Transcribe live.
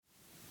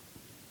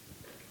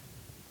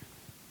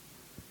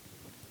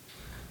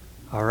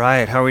All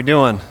right, how are we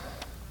doing?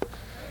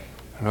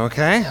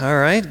 Okay, all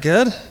right,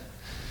 good.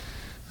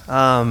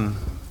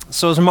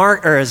 So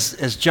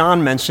as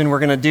John mentioned, we're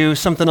going to do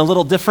something a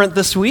little different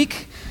this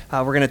week.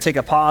 We're going to take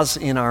a pause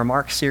in our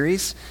Mark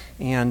series,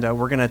 and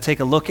we're going to take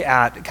a look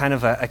at kind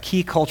of a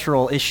key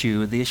cultural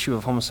issue, the issue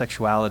of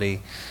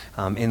homosexuality,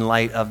 in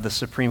light of the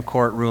Supreme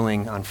Court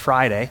ruling on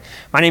Friday.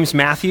 My name's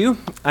Matthew.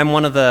 I'm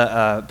one of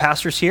the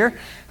pastors here.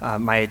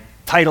 My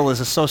title is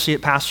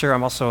associate pastor.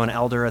 I'm also an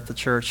elder at the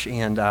church,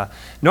 and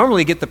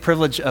normally get the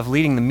privilege of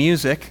leading the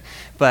music,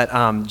 but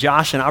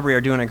Josh and Aubrey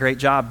are doing a great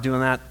job doing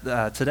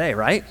that today,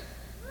 right?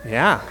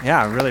 Yeah,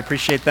 I really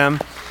appreciate them.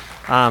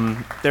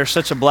 They're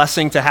such a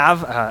blessing to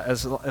have,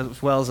 as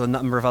well as a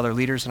number of other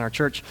leaders in our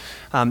church.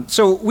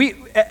 So we,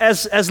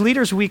 as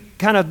leaders, we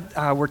kind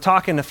of were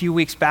talking a few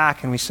weeks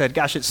back, and we said,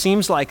 gosh, it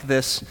seems like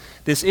this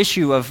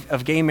issue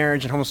of gay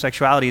marriage and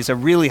homosexuality is a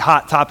really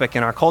hot topic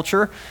in our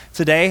culture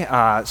today.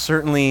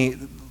 Certainly,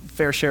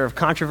 fair share of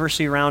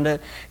controversy around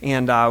it,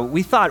 and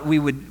we thought we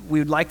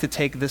would like to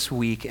take this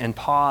week and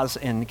pause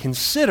and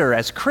consider,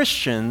 as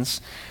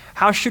Christians,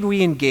 how should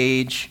we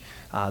engage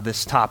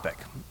this topic?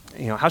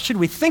 You know, how should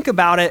we think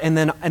about it, and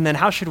then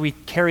how should we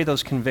carry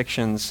those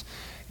convictions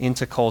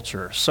into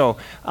culture? So,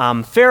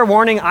 fair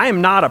warning: I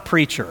am not a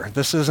preacher.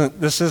 This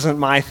isn't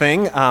my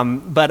thing.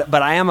 But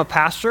I am a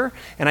pastor,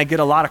 and I get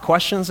a lot of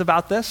questions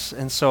about this,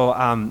 and so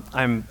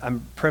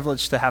I'm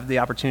privileged to have the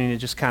opportunity to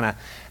just kind of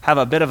have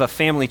a bit of a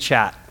family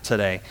chat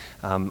today.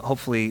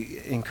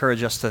 Hopefully,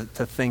 encourage us to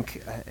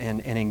think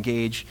and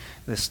engage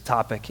this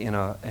topic in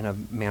a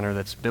manner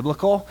that's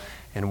biblical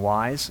and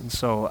wise. And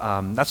so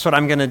that's what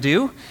I'm going to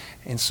do.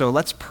 And so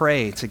let's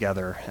pray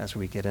together as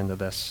we get into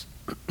this.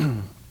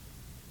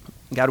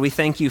 God, we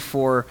thank you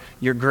for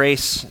your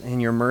grace and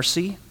your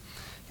mercy.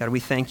 God, we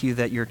thank you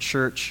that your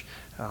church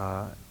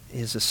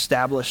is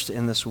established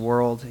in this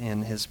world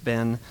and has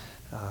been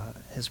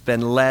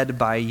led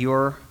by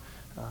your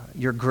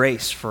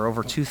grace for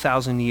over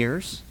 2,000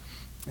 years,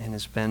 and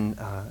has been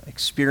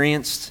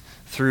experienced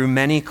through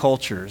many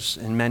cultures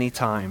and many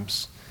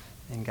times.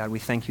 And God, we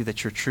thank you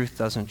that your truth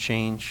doesn't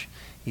change,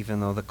 even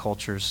though the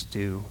cultures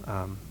do.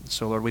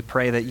 So Lord, we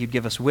pray that you'd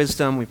give us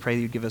wisdom. We pray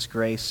that you'd give us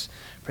grace.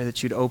 Pray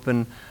that you'd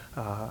open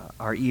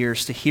our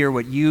ears to hear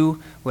what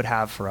you would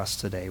have for us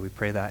today. We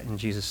pray that in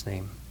Jesus'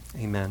 name.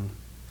 Amen.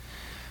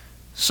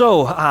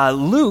 So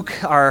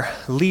Luke, our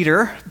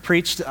leader,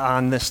 preached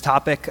on this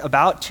topic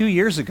about 2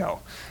 years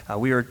ago.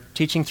 We were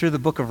teaching through the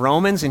book of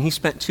Romans, and he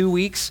spent 2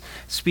 weeks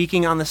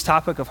speaking on this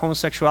topic of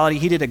homosexuality.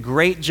 He did a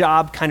great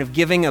job kind of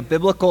giving a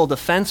biblical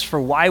defense for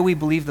why we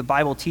believe the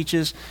Bible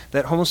teaches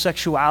that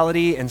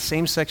homosexuality and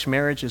same-sex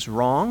marriage is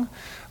wrong.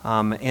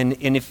 Rather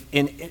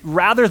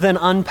than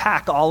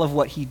unpack all of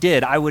what he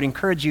did, I would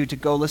encourage you to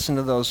go listen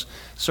to those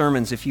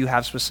sermons if you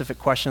have specific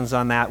questions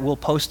on that. We'll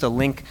post a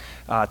link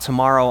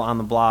tomorrow on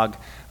the blog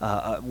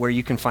where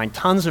you can find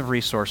tons of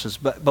resources.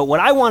 But what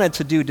I wanted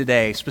to do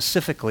today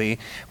specifically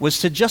was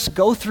to just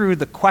go through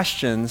the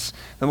questions,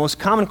 the most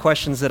common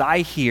questions that I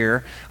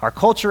hear our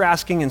culture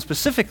asking, and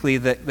specifically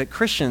that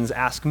Christians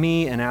ask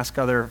me and ask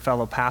other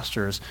fellow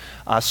pastors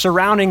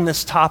surrounding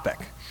this topic.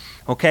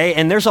 Okay,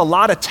 and there's a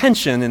lot of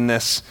tension in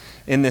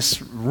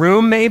this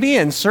room, maybe,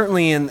 and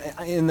certainly in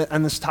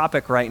this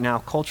topic right now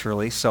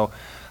culturally. So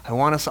I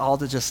want us all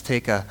to just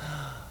take a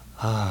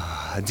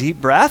deep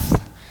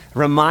breath,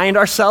 remind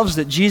ourselves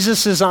that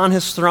Jesus is on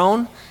his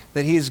throne,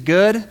 that he is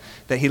good,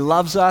 that he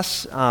loves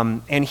us,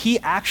 and he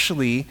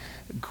actually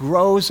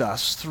grows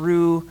us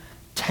through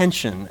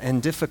tension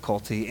and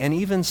difficulty and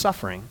even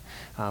suffering.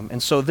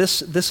 And so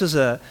this is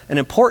an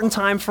important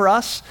time for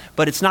us,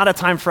 but it's not a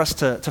time for us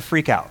to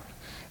freak out.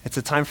 It's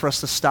a time for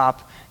us to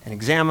stop and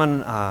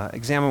examine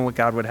what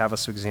God would have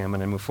us to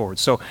examine and move forward.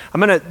 So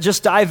I'm going to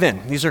just dive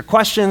in. These are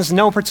questions,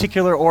 no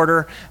particular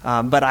order,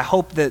 but I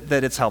hope that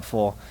it's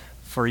helpful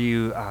for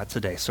you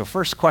today. So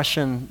first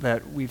question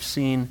that we've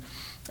seen,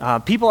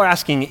 people are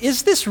asking,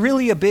 is this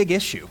really a big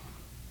issue?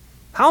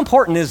 How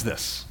important is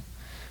this?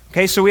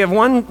 Okay, so we have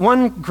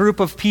one group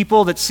of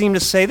people that seem to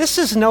say, this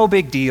is no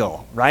big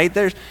deal, right?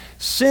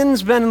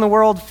 Sin's been in the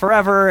world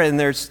forever, and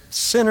there's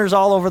sinners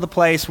all over the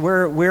place.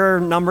 We're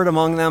numbered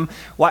among them.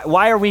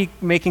 Why are we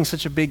making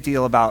such a big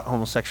deal about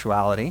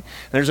homosexuality?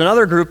 There's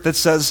another group that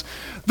says,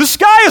 the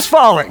sky is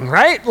falling,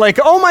 right? Like,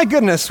 oh my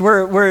goodness,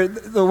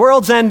 the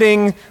world's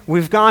ending.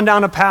 We've gone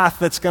down a path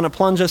that's going to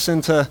plunge us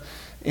into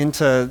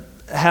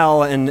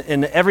hell, and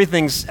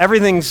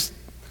everything's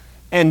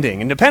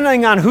ending. And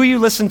depending on who you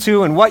listen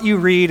to and what you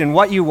read and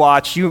what you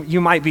watch,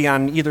 you might be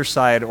on either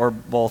side or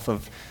both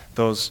of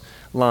those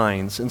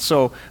lines. And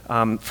so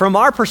from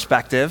our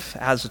perspective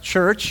as a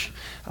church,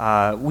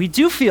 we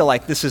do feel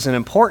like this is an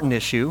important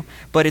issue,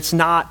 but it's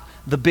not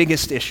the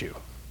biggest issue.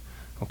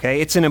 Okay,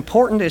 it's an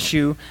important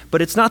issue,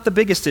 but it's not the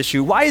biggest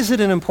issue. Why is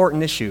it an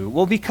important issue?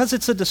 Well, because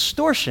it's a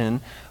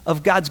distortion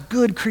of God's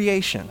good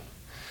creation.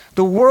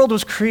 The world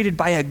was created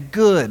by a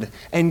good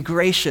and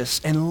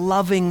gracious and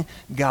loving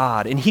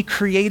God, and he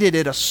created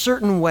it a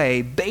certain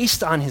way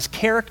based on his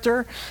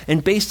character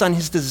and based on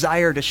his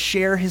desire to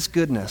share his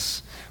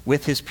goodness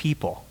with his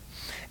people.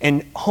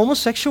 And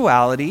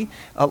homosexuality,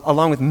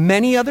 along with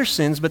many other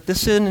sins, but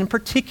this sin in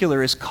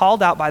particular, is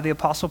called out by the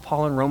Apostle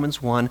Paul in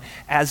Romans 1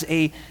 as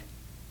a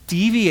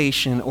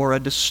deviation or a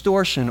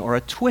distortion or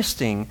a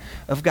twisting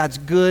of God's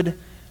good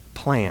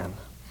plan.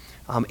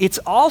 It's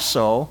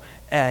also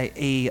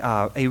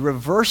a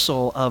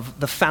reversal of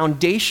the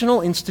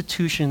foundational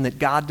institution that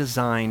God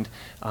designed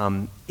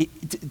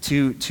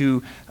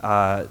to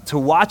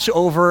watch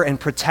over and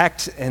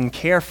protect and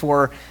care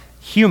for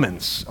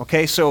humans.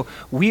 Okay, so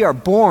we are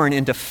born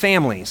into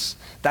families.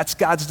 That's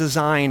God's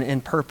design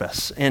and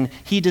purpose. And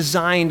he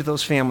designed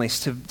those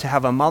families to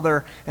have a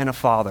mother and a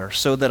father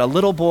so that a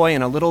little boy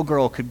and a little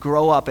girl could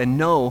grow up and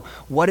know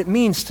what it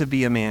means to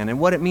be a man and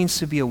what it means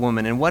to be a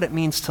woman and what it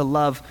means to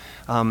love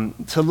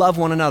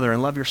one another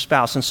and love your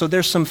spouse. And so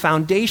there's some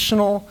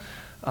foundational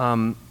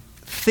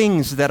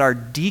things that are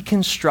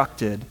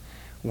deconstructed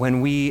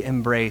when we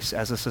embrace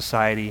as a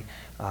society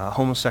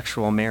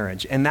homosexual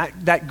marriage. And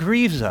that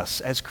grieves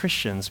us as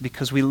Christians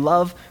because we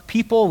love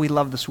people, we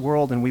love this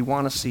world, and we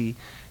want to see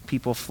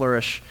people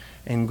flourish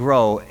and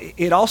grow.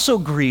 It also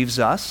grieves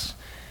us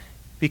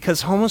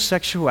because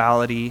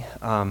homosexuality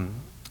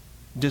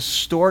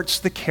distorts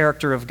the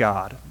character of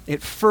God.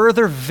 It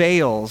further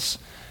veils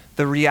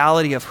the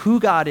reality of who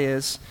God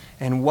is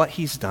and what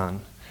he's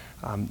done.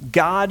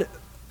 God,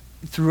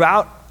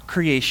 throughout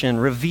creation,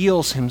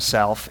 reveals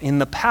himself in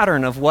the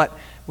pattern of what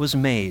was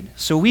made.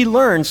 So we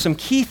learn some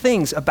key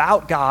things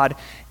about God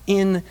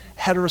in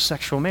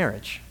heterosexual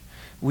marriage.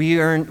 We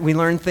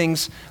learn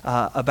things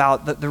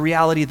about the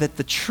reality that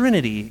the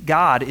Trinity,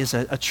 God, is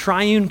a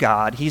triune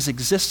God. He's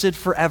existed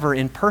forever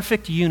in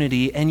perfect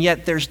unity, and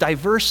yet there's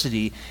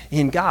diversity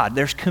in God.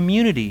 There's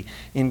community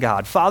in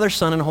God. Father,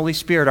 Son, and Holy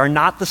Spirit are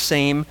not the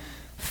same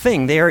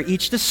thing. They are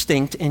each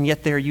distinct, and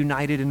yet they're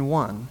united in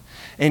one.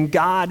 And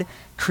God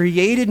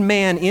created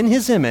man in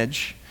his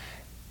image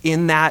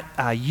in that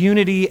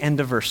unity and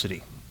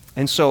diversity.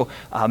 And so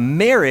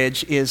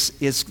marriage is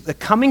the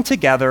coming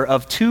together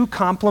of two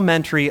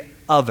complementary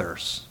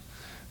others.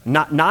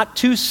 Not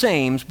two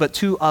sames, but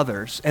two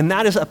others. And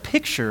that is a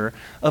picture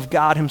of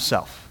God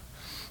himself.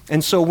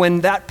 And so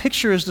when that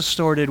picture is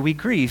distorted, we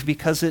grieve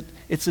because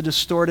it's a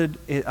distortion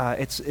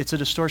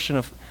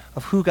of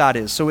who God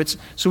is. So it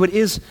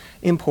is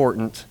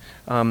important.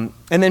 And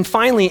then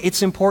finally,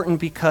 it's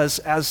important because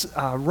as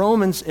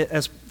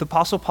the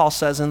Apostle Paul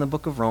says in the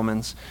book of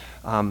Romans,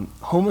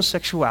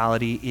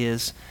 homosexuality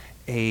is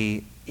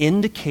a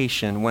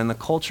indication when the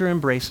culture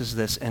embraces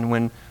this and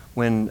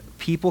when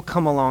people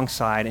come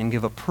alongside and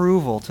give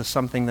approval to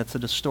something that's a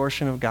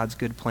distortion of God's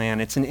good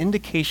plan, it's an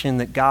indication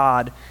that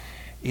God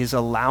is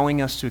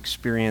allowing us to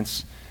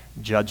experience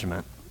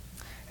judgment.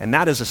 And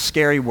that is a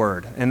scary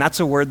word. And that's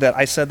a word that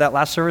I said that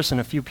last service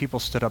and a few people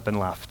stood up and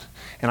left.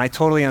 And I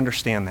totally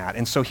understand that.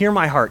 And so hear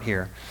my heart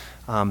here.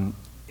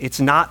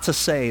 It's not to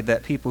say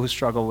that people who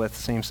struggle with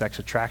same-sex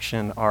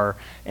attraction are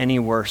any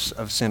worse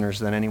of sinners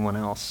than anyone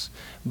else.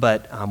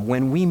 But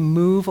when we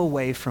move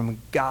away from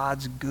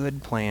God's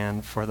good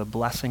plan for the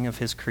blessing of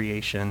his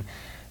creation,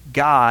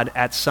 God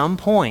at some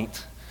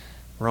point,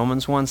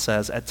 Romans 1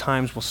 says, at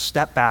times will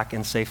step back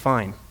and say,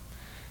 fine,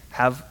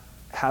 have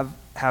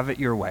it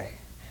your way.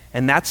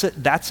 And that's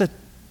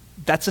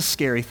a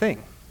scary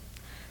thing.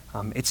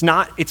 It's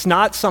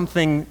not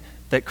something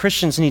that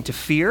Christians need to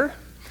fear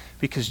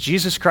because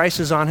Jesus Christ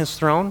is on his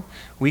throne.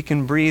 We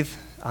can breathe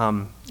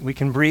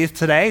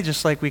today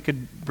just like we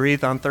could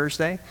breathe on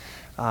Thursday.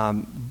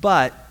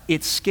 But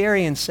it's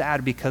scary and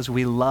sad because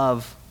we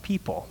love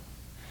people.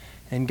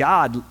 And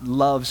God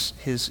loves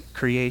his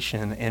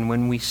creation. And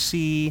when we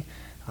see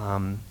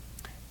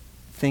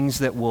things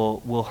that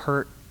will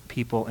hurt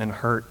people and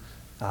hurt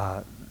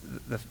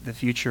the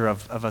future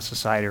of a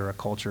society or a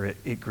culture,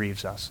 it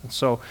grieves us. And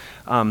so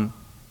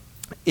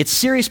it's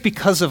serious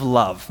because of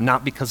love,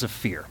 not because of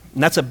fear.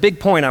 And that's a big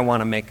point I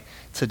want to make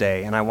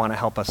today, and I want to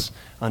help us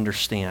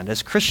understand.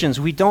 As Christians,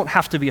 we don't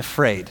have to be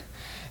afraid.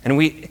 And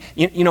I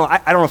don't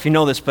know if you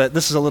know this, but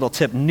this is a little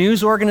tip.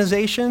 News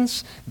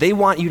organizations, they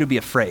want you to be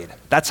afraid.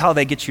 That's how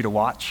they get you to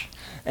watch.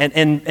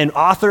 And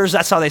authors,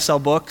 that's how they sell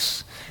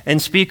books. And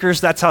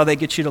speakers, that's how they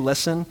get you to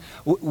listen.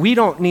 We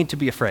don't need to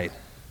be afraid,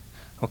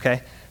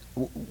 okay?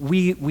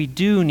 We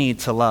do need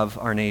to love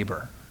our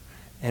neighbor.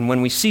 And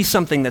when we see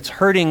something that's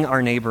hurting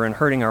our neighbor and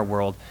hurting our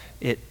world,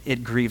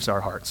 it grieves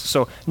our hearts.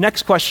 So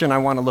next question I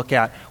want to look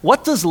at,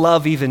 what does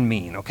love even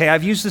mean? Okay,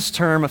 I've used this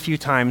term a few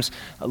times,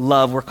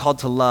 love. We're called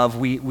to love.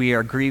 We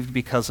are grieved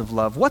because of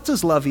love. What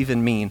does love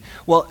even mean?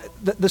 Well,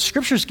 the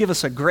scriptures give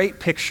us a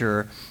great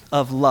picture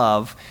of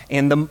love,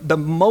 and the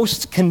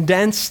most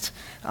condensed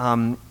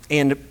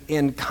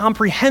and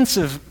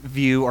comprehensive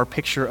view or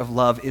picture of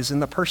love is in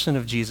the person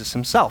of Jesus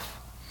himself.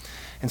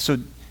 And so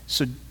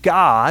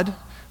God,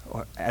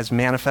 as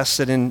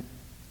manifested in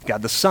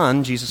God the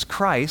Son, Jesus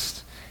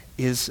Christ,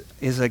 is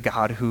a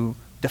God who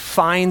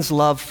defines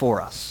love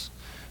for us.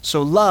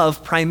 So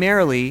love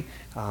primarily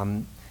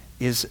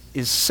is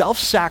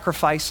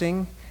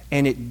self-sacrificing,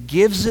 and it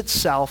gives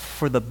itself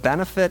for the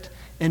benefit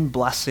and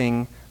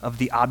blessing of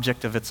the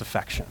object of its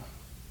affection.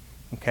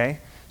 Okay?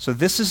 So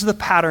this is the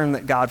pattern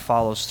that God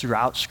follows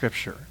throughout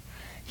Scripture.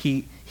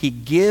 He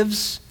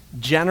gives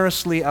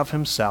generously of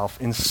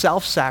himself in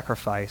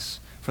self-sacrifice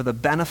for the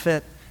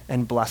benefit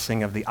and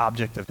blessing of the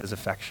object of his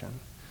affection.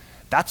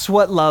 That's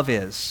what love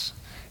is.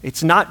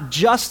 It's not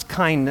just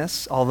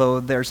kindness, although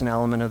there's an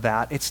element of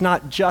that. It's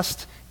not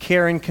just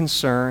care and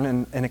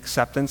concern and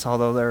acceptance,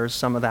 although there's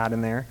some of that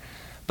in there.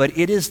 But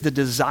it is the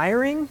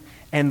desiring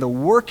and the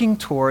working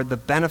toward the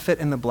benefit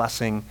and the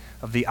blessing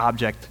of the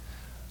object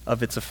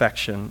of its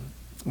affection.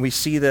 We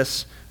see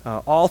this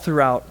all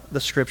throughout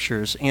the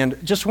Scriptures. And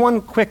just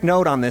one quick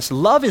note on this.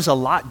 Love is a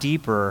lot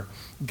deeper.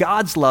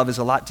 God's love is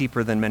a lot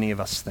deeper than many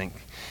of us think.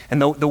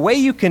 And the way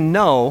you can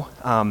know,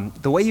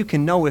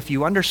 if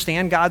you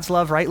understand God's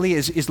love rightly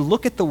is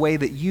look at the way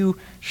that you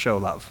show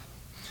love.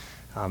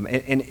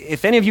 And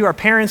if any of you are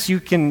parents, you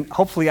can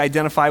hopefully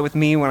identify with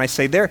me when I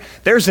say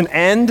there's an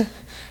end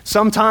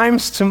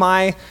sometimes to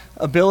my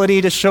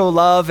ability to show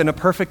love in a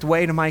perfect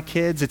way to my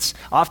kids. It's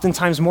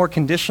oftentimes more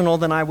conditional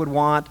than I would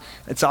want.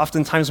 It's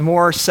oftentimes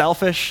more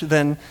selfish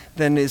than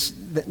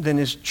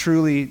is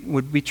truly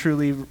would be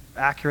truly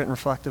accurate and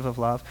reflective of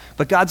love.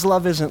 But God's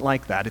love isn't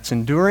like that. It's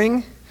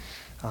enduring,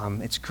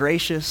 it's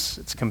gracious,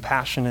 it's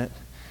compassionate,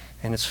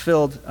 and it's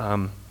filled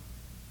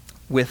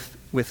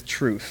with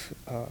truth.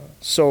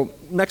 So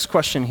next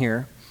question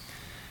here.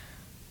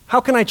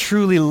 How can I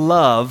truly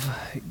love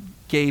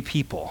gay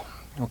people?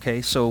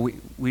 Okay, so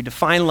we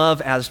define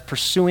love as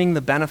pursuing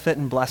the benefit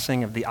and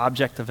blessing of the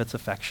object of its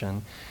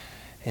affection.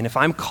 And if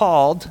I'm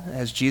called,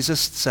 as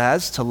Jesus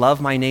says, to love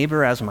my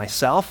neighbor as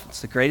myself,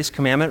 it's the greatest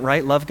commandment,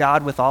 right? Love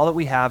God with all that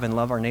we have and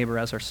love our neighbor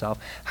as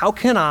ourselves. How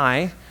can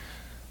I,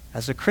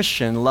 as a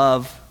Christian,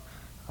 love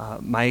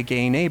my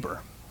gay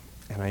neighbor?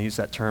 And I use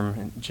that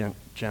term in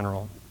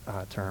general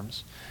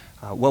terms.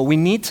 Well, we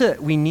need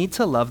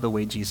to love the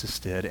way Jesus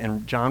did.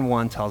 And John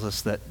 1 tells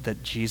us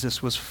that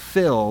Jesus was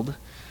filled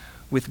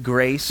with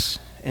grace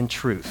and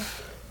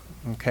truth.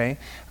 Okay?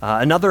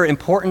 Another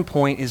important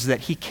point is that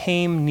he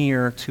came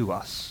near to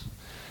us.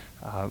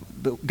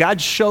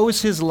 God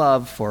shows his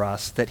love for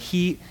us that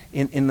he,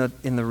 in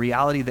the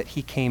reality that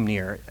he came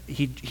near.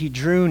 He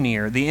drew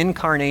near. The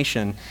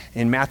incarnation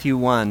in Matthew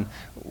 1,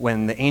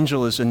 when the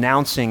angel is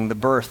announcing the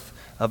birth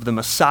of the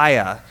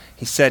Messiah,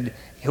 he said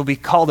he'll be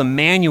called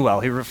Emmanuel.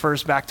 He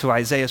refers back to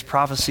Isaiah's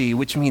prophecy,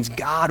 which means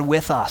God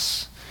with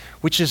us,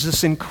 which is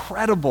this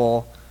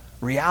incredible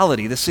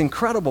reality, this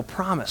incredible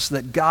promise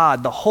that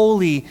God, the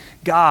holy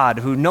God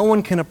who no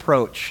one can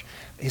approach,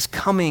 is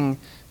coming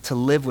to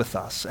live with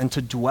us and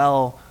to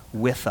dwell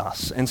with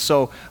us. And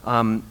so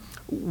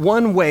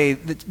one way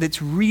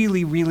that's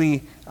really,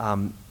 really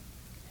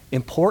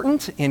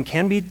important and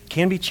can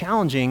be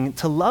challenging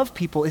to love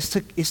people is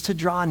to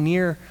draw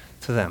near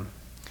to them.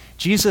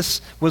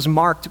 Jesus was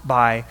marked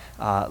by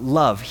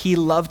love. He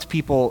loved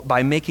people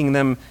by making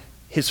them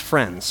his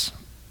friends.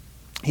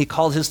 He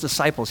called his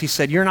disciples. He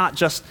said, you're not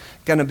just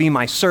going to be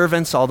my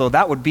servants, although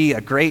that would be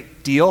a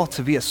great deal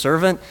to be a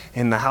servant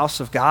in the house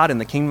of God, in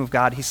the kingdom of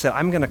God. He said,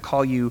 I'm going to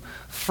call you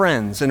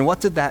friends. And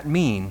what did that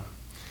mean?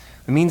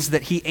 It means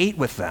that he ate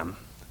with them.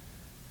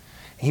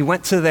 He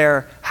went to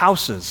their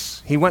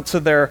houses. He went to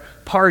their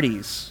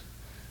parties.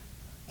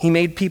 He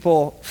made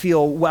people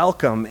feel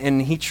welcome,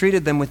 and he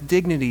treated them with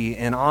dignity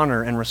and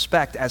honor and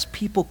respect as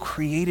people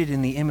created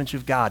in the image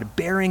of God,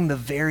 bearing the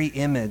very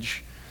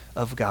image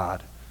of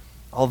God.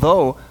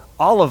 Although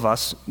all of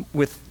us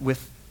with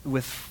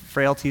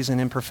frailties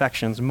and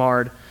imperfections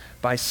marred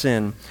by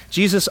sin.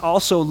 Jesus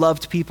also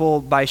loved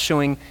people by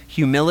showing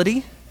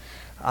humility.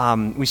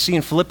 We see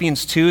in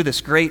Philippians 2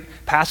 this great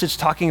passage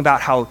talking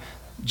about how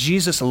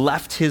Jesus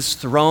left his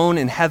throne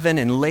in heaven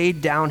and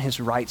laid down his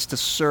rights to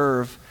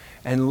serve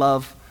and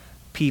love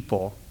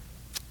people.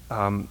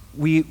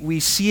 We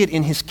see it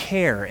in his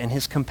care and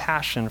his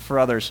compassion for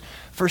others.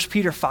 1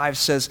 Peter 5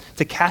 says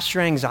to cast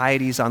your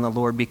anxieties on the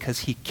Lord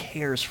because he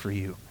cares for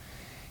you.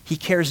 He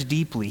cares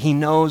deeply. He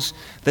knows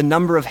the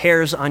number of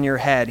hairs on your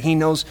head. He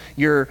knows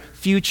your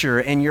future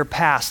and your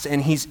past,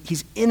 and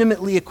he's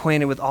intimately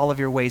acquainted with all of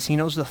your ways. He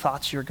knows the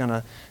thoughts you're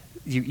gonna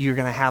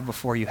have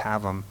before you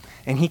have them,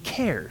 and he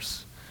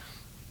cares.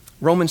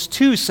 Romans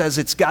 2 says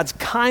it's God's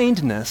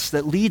kindness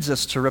that leads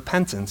us to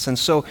repentance. And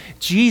so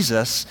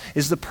Jesus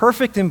is the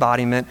perfect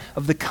embodiment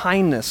of the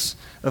kindness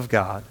of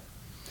God.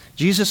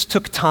 Jesus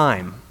took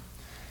time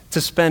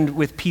to spend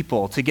with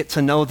people, to get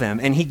to know them,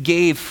 and he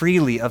gave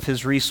freely of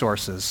his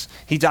resources.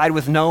 He died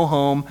with no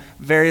home,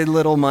 very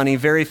little money,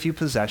 very few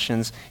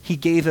possessions. He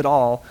gave it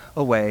all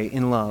away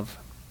in love.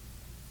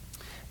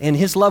 And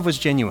his love was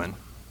genuine.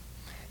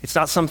 It's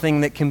not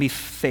something that can be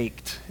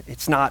faked.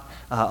 It's not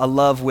a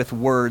love with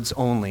words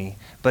only,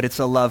 but it's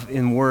a love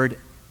in word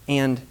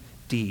and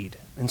deed.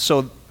 And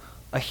so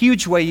a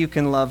huge way you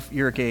can love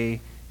your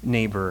gay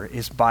neighbor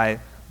is by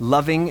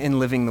loving and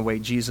living the way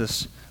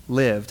Jesus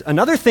lived.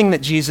 Another thing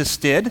that Jesus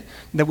did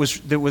that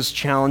was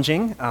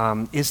challenging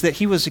is that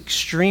he was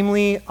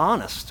extremely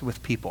honest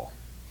with people.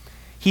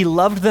 He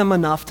loved them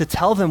enough to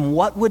tell them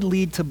what would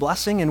lead to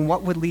blessing and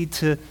what would lead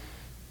to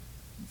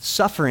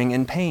suffering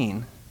and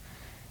pain.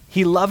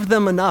 He loved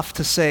them enough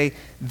to say,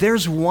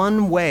 there's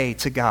one way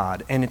to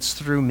God, and it's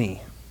through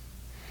me.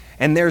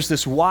 And there's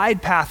this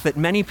wide path that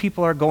many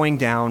people are going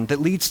down that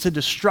leads to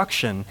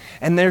destruction.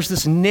 And there's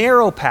this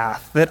narrow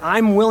path that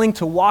I'm willing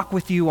to walk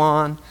with you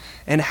on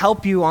and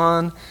help you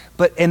on.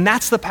 And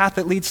that's the path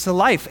that leads to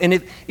life.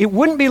 And it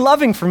wouldn't be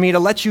loving for me to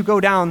let you go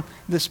down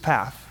this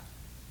path.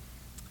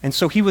 And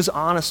so he was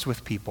honest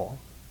with people.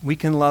 We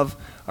can love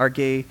our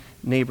gay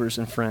neighbors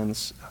and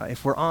friends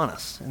if we're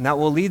honest. And that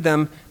will lead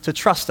them to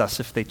trust us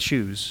if they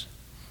choose.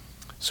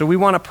 So we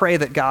want to pray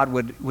that God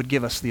would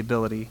give us the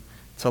ability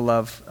to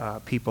love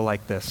people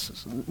like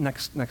this.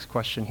 Next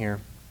question here.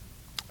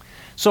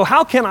 So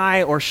how can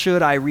I or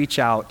should I reach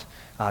out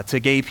to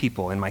gay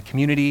people in my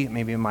community,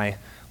 maybe in my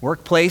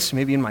workplace,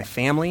 maybe in my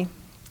family?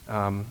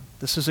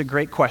 This is a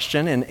great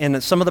question,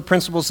 and some of the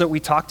principles that we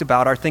talked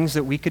about are things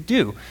that we could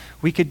do.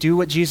 We could do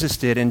what Jesus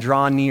did and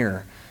draw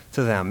near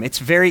to them. It's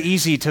very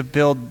easy to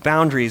build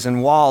boundaries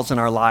and walls in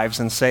our lives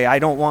and say, I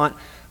don't want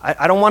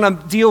to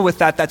deal with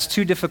that. That's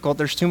too difficult.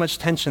 There's too much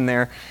tension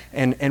there,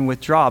 and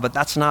withdraw. But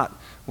that's not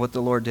what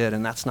the Lord did,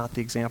 and that's not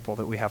the example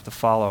that we have to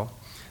follow.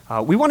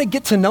 We want to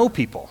get to know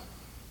people.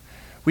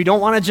 We don't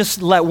want to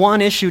just let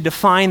one issue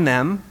define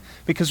them,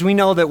 because we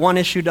know that one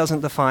issue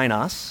doesn't define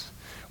us.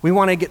 We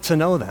want to get to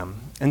know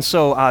them. And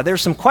so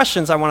there's some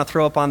questions I want to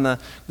throw up on the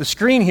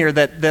screen here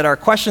that are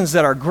questions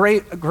that are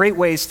great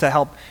ways to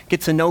help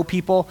get to know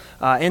people.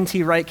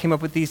 N.T. Wright came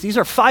up with these. These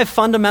are 5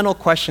 fundamental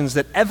questions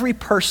that every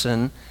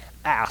person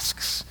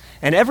asks.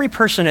 And every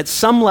person at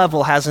some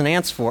level has an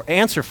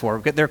answer for.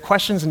 They're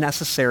questions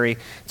necessary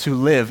to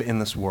live in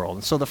this world.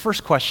 And so the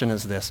first question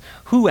is this: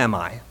 who am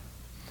I?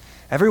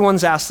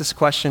 Everyone's asked this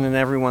question, and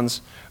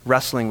everyone's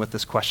wrestling with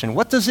this question.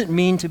 What does it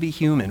mean to be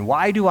human?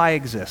 Why do I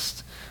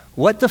exist?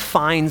 What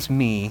defines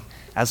me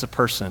as a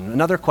person?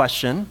 Another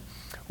question: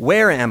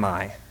 where am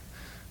I?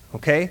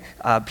 Okay?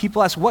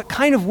 People ask, what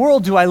kind of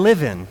world do I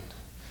live in?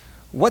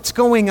 What's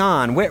going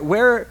on?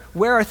 Where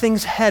are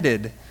things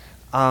headed?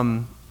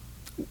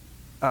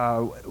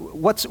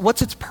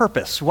 What's its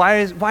purpose? Why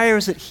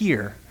is it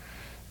here?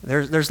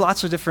 There's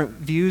lots of different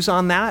views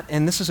on that,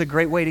 and this is a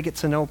great way to get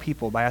to know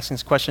people by asking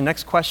this question.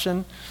 Next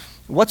question: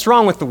 what's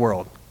wrong with the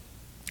world?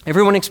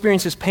 Everyone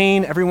experiences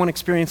pain. Everyone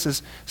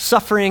experiences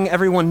suffering.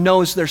 Everyone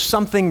knows there's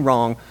something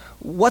wrong.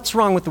 What's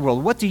wrong with the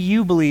world? What do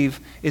you believe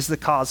is the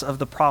cause of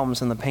the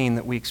problems and the pain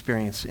that we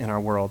experience in our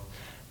world?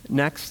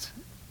 Next: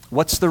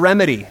 what's the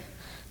remedy?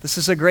 This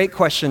is a great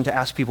question to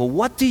ask people.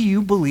 What do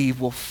you believe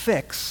will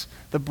fix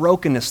the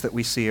brokenness that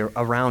we see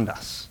around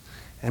us?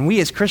 And we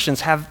as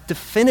Christians have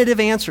definitive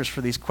answers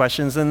for these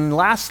questions. And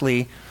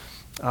lastly,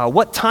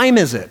 what time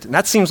is it? And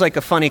that seems like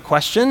a funny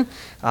question.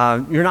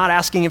 You're not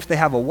asking if they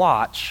have a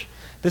watch.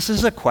 This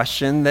is a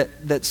question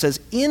that says,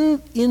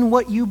 in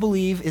what you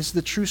believe is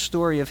the true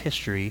story of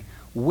history,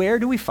 where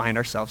do we find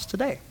ourselves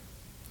today?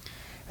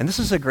 And this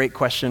is a great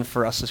question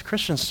for us as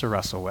Christians to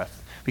wrestle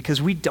with,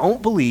 because we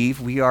don't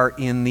believe we are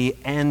in the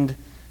end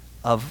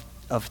of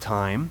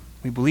time.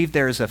 We believe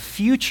there is a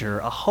future,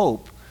 a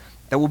hope,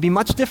 that will be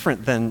much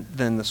different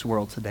than this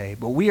world today.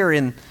 But we are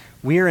in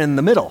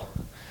the middle,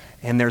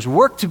 and there's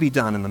work to be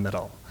done in the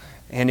middle.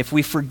 And if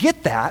we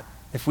forget that,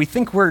 if we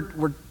think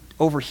we're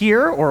over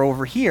here or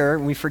over here,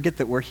 and we forget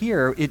that we're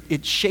here,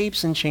 it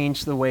shapes and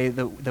changes the way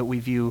that we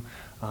view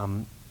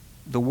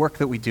the work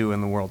that we do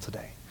in the world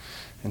today.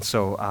 And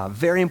so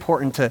very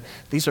important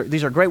these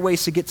are great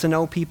ways to get to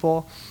know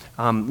people.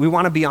 We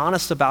want to be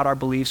honest about our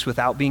beliefs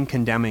without being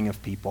condemning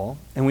of people,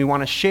 and we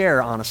want to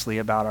share honestly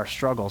about our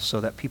struggles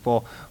so that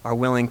people are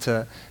willing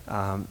to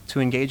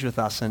engage with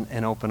us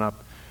and open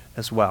up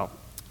as well.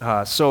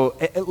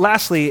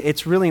 Lastly,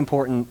 it's really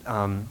important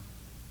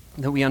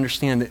that we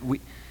understand that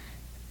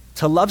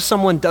to love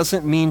someone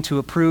doesn't mean to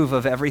approve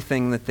of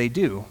everything that they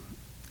do,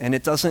 and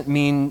it doesn't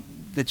mean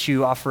that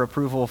you offer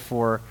approval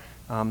for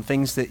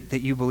things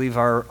that you believe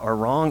are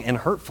wrong and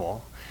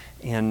hurtful.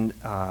 And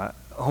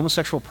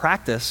homosexual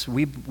practice,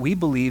 we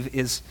believe,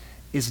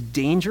 is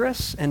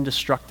dangerous and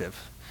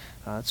destructive.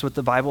 That's what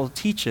the Bible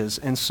teaches.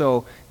 And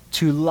so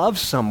to love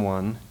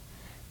someone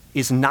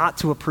is not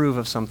to approve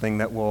of something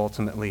that will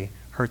ultimately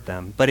hurt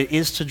them. But it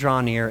is to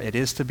draw near. It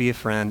is to be a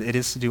friend. It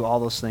is to do all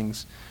those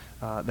things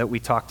that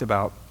we talked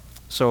about.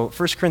 So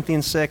 1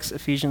 Corinthians 6,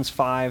 Ephesians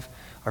 5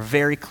 are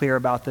very clear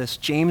about this.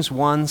 James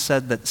 1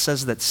 says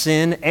that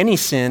sin, any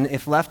sin,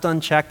 if left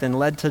unchecked and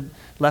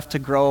left to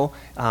grow,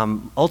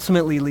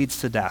 ultimately leads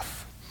to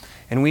death.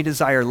 And we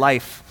desire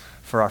life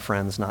for our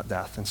friends, not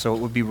death. And so it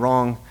would be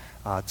wrong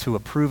to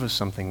approve of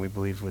something we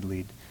believe would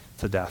lead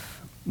to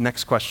death.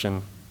 Next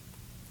question.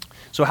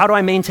 So how do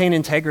I maintain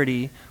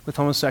integrity with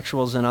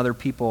homosexuals and other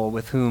people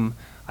with whom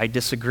I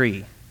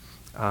disagree?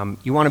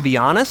 You want to be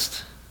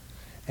honest,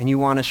 and you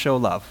want to show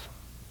love.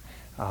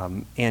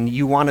 And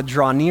you want to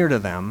draw near to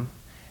them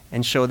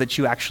and show that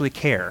you actually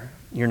care.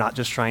 You're not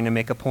just trying to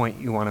make a point.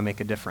 You want to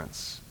make a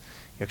difference.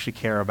 You actually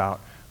care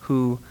about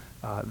who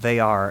they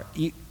are.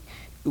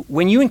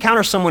 When you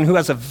encounter someone who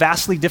has a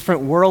vastly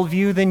different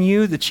worldview than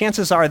you, the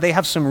chances are they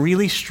have some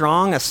really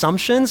strong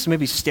assumptions,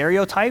 maybe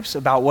stereotypes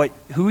about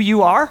who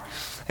you are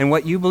and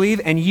what you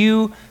believe, and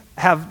you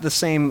have the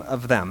same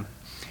of them.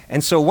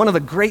 And so one of the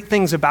great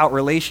things about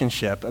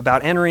relationship,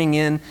 about entering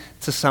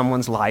into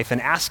someone's life and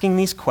asking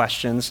these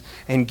questions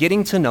and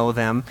getting to know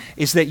them,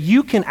 is that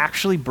you can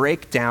actually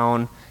break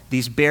down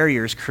these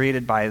barriers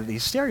created by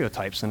these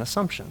stereotypes and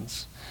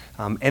assumptions.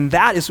 And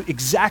that is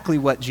exactly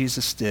what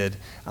Jesus did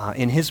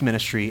in his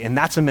ministry, and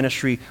that's a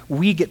ministry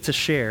we get to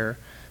share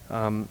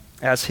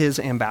as his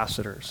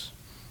ambassadors.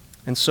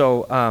 And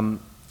so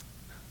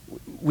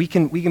we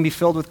can be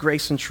filled with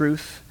grace and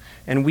truth,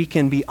 and we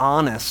can be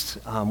honest.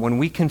 When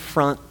we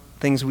confront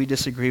things we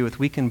disagree with,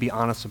 we can be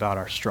honest about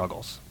our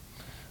struggles.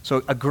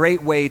 So a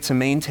great way to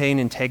maintain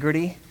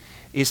integrity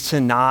is to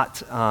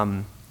not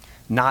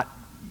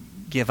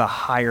give a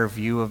higher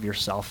view of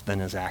yourself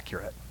than is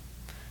accurate.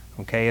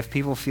 Okay, if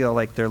people feel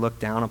like they're looked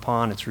down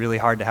upon, it's really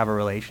hard to have a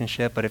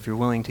relationship, but if you're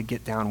willing to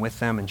get down with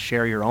them and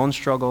share your own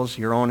struggles,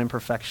 your own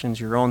imperfections,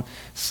 your own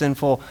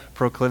sinful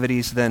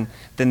proclivities, then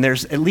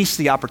there's at least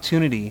the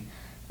opportunity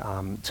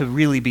to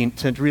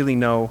really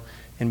know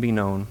and be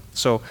known.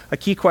 So a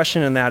key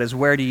question in that is,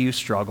 where do you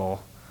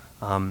struggle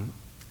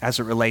as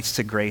it relates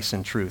to grace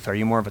and truth? Are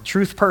you more of a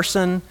truth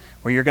person,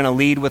 where you're going to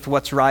lead with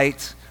what's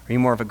right? Are you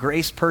more of a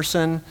grace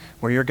person,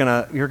 where you're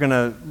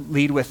gonna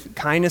lead with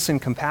kindness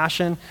and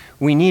compassion?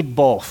 We need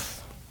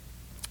both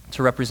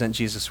to represent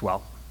Jesus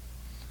well.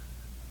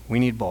 We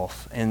need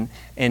both. And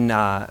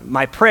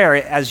my prayer,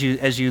 as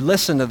you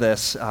listen to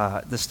this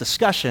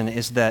discussion,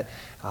 is that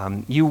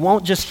you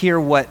won't just hear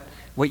what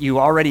you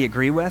already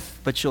agree with,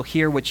 but you'll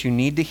hear what you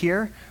need to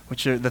hear,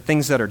 which are the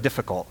things that are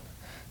difficult,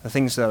 the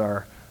things that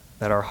are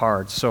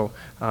hard. So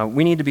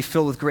we need to be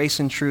filled with grace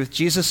and truth.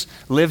 Jesus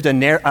lived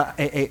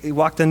he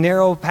walked a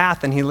narrow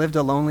path, and he lived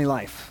a lonely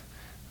life.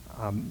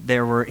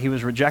 He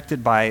was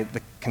rejected by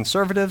the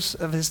conservatives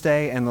of his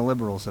day and the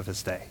liberals of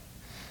his day.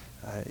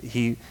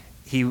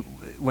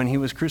 When he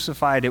was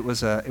crucified, it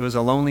was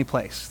a lonely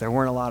place. There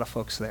weren't a lot of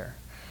folks there.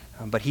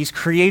 But he's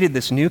created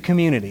this new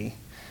community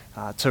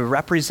to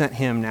represent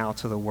him now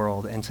to the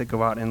world and to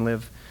go out and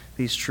live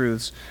these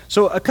truths.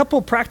 So a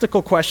couple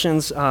practical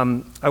questions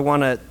I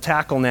want to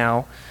tackle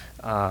now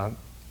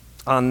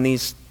on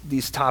these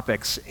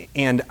topics.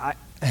 And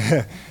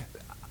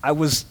I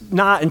was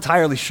not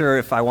entirely sure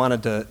if I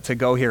wanted to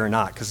go here or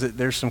not, because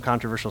there's some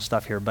controversial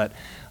stuff here, but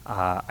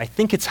I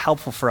think it's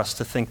helpful for us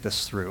to think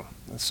this through.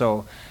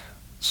 So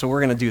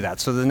we're going to do that.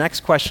 So the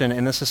next question,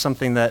 and this is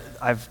something that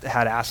I've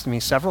had asked me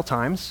several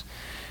times,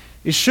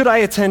 is, should I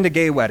attend a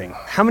gay wedding?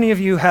 How many of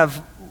you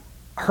have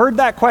heard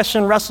that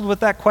question, wrestled with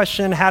that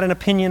question, had an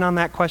opinion on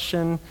that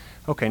question?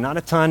 Okay, not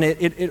a ton.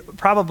 It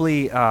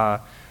probably,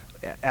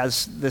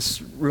 as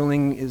this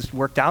ruling is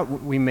worked out,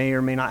 we may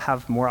or may not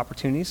have more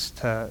opportunities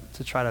to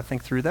try to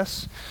think through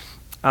this.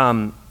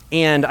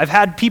 And I've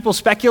had people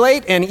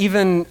speculate and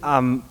even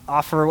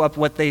offer up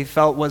what they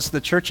felt was the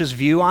church's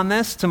view on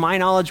this. To my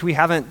knowledge, we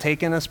haven't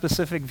taken a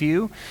specific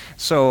view.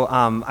 So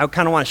I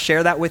kind of want to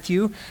share that with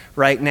you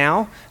right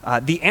now.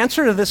 The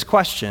answer to this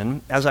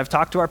question, as I've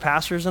talked to our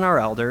pastors and our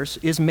elders,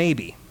 is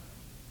maybe.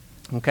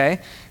 Okay?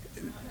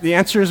 The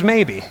answer is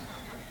maybe.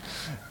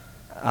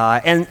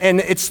 And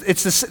it's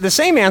the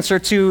same answer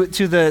to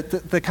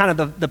the kind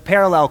of the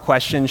parallel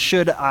question,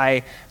 should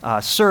I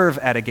serve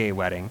at a gay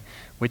wedding?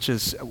 Which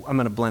is, I'm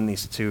going to blend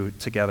these two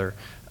together.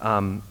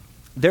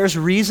 There's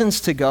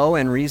reasons to go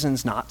and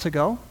reasons not to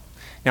go.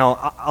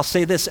 Now, I'll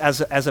say this,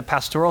 as a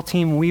pastoral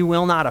team, we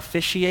will not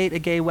officiate a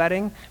gay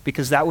wedding,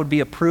 because that would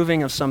be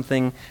approving of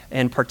something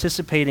and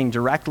participating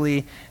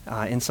directly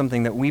in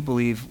something that we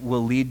believe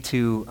will lead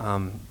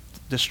to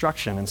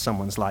destruction in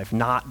someone's life,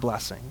 not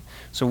blessing.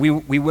 So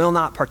we will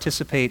not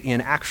participate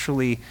in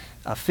actually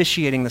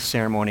officiating the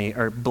ceremony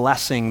or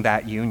blessing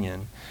that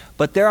union.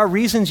 But there are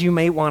reasons you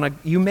may want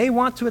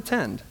to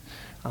attend.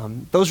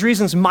 Those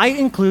reasons might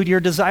include your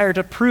desire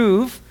to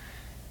prove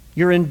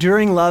your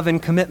enduring love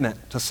and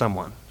commitment to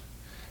someone.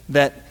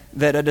 That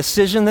a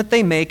decision that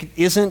they make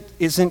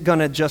isn't going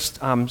to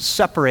just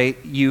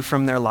separate you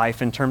from their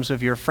life in terms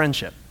of your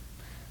friendship.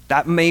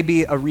 That may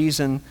be a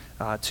reason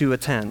to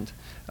attend.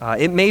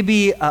 It may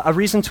be a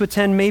reason to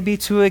attend, maybe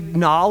to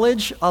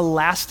acknowledge a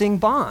lasting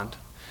bond.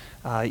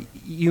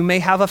 You may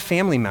have a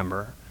family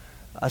member,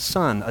 a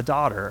son, a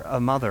daughter, a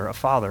mother, a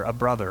father, a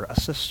brother, a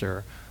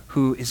sister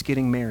who is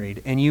getting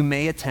married, and you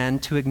may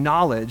attend to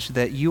acknowledge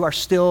that you are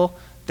still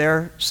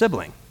their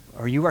sibling,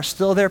 or you are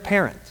still their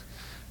parent,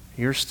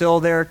 you're still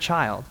their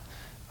child.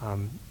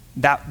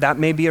 That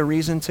may be a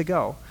reason to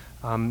go.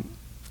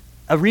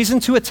 A reason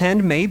to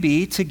attend may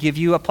be to give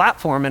you a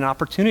platform and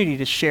opportunity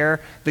to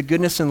share the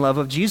goodness and love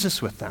of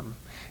Jesus with them.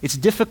 It's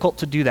difficult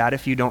to do that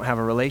if you don't have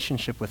a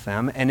relationship with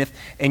them,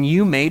 and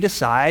you may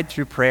decide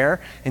through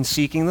prayer and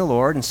seeking the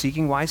Lord and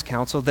seeking wise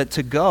counsel that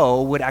to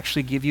go would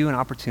actually give you an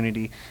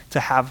opportunity to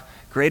have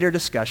greater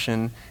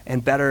discussion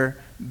and better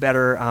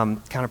kind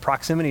of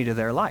proximity to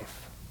their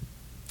life.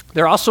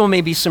 There also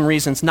may be some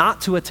reasons not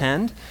to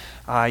attend.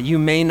 You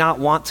may not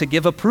want to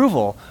give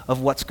approval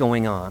of what's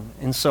going on,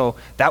 and so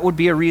that would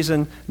be a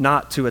reason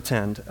not to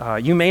attend.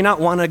 You may not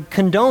want to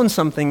condone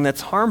something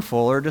that's harmful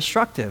or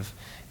destructive,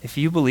 if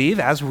you believe,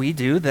 as we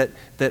do, that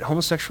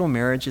homosexual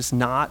marriage is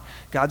not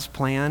God's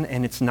plan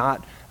and it's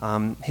not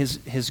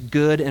his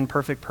good and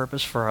perfect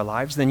purpose for our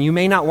lives, then you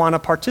may not want to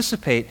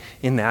participate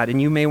in that,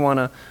 and you may want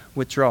to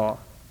withdraw.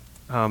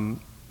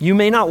 You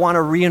may not want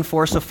to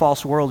reinforce a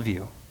false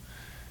worldview.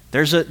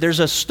 There's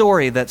a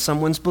story that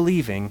someone's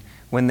believing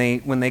when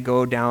they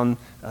go down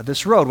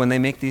this road, when they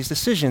make these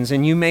decisions,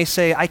 and you may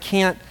say, I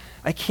can't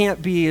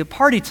be a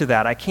party to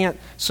that. I can't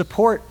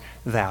support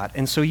that,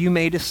 and so you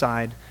may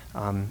decide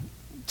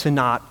to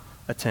not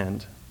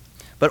attend.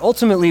 But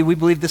ultimately, we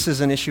believe this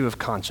is an issue of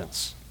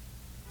conscience.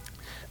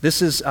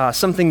 This is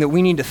something that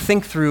we need to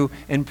think through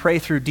and pray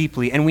through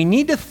deeply, and we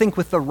need to think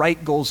with the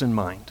right goals in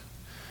mind.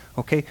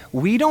 Okay?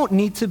 We don't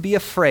need to be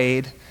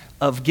afraid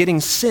of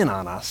getting sin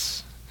on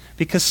us,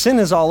 because sin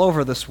is all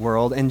over this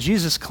world, and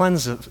Jesus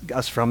cleanses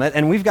us from it,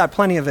 and we've got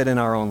plenty of it in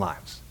our own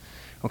lives.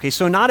 Okay,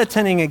 so not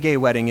attending a gay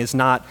wedding is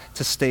not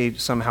to stay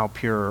somehow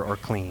pure or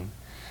clean.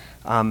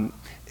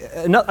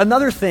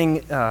 Another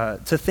thing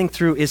to think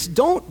through is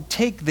don't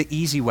take the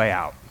easy way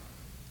out.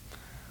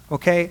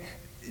 Okay?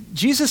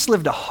 Jesus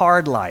lived a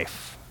hard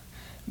life,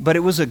 but it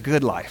was a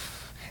good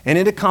life, and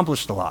it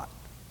accomplished a lot.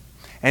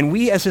 And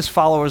we as his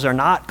followers are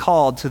not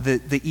called to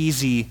the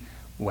easy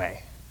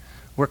way.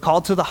 We're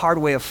called to the hard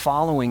way of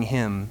following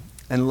him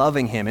and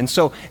loving him. And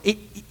so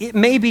it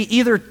may be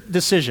either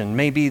decision,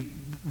 may be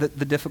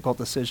the difficult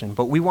decision,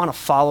 but we want to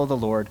follow the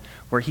Lord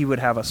where he would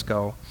have us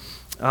go.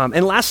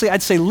 And lastly,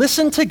 I'd say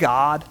listen to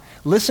God,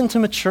 listen to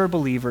mature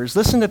believers,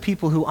 listen to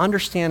people who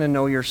understand and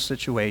know your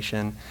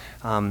situation,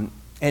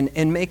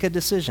 and make a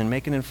decision,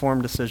 make an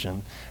informed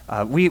decision.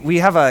 We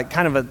have a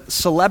kind of a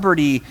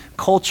celebrity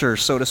culture,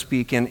 so to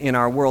speak, in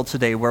our world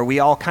today, where we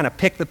all kind of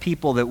pick the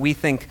people that we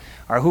think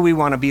are who we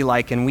want to be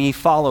like, and we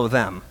follow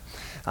them.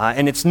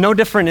 And it's no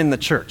different in the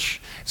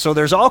church. So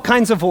there's all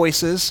kinds of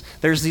voices.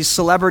 There's these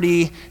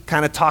celebrity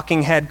kind of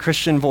talking head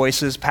Christian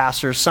voices,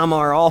 pastors. Some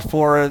are all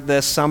for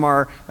this, some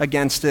are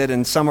against it,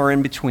 and some are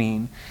in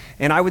between.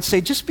 And I would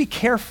say just be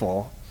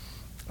careful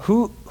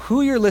who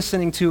you're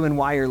listening to and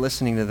why you're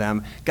listening to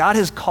them. God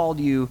has called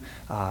you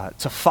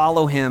to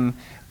follow him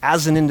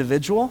as an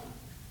individual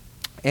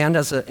and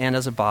as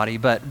a body,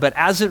 but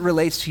as it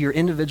relates to your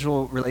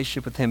individual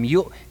relationship with him,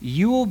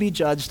 you will be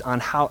judged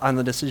on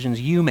the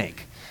decisions you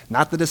make,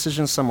 not the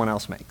decisions someone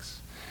else makes.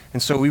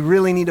 And so we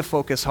really need to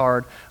focus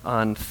hard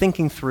on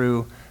thinking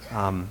through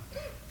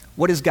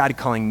what is God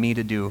calling me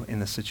to do in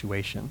this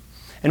situation.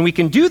 And we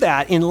can do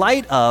that in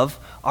light of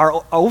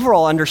our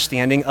overall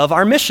understanding of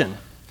our mission.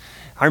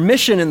 Our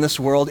mission in this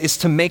world is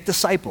to make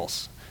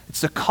disciples.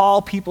 It's to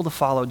call people to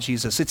follow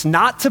Jesus. It's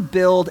not to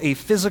build a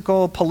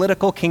physical,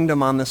 political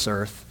kingdom on this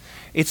earth.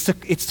 It's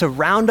to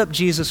round up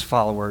Jesus'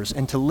 followers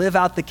and to live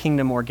out the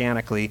kingdom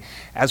organically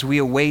as we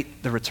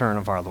await the return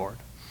of our Lord.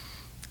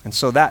 And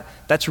so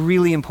that's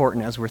really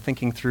important as we're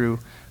thinking through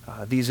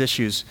these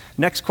issues.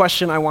 Next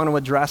question I want to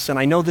address, and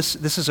I know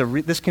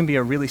this can be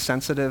a really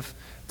sensitive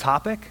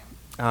topic,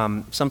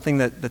 something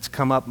that's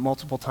come up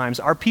multiple times.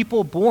 Are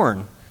people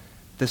born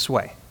this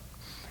way?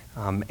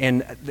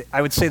 And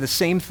I would say the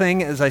same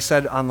thing as I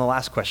said on the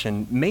last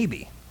question.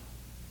 Maybe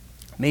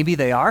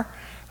they are.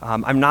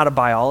 I'm not a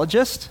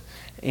biologist,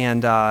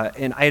 and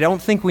I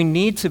don't think we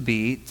need to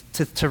be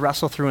to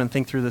wrestle through and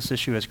think through this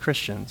issue as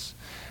Christians.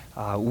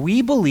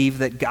 We believe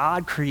that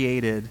God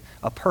created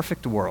a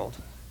perfect world.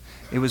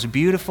 It was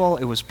beautiful,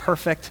 it was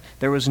perfect,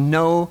 there was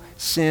no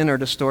sin or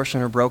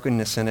distortion or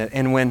brokenness in it.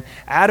 And when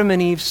Adam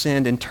and Eve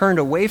sinned and turned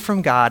away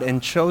from God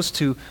and chose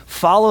to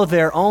follow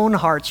their own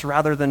hearts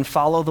rather than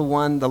follow the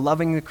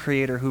loving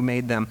Creator who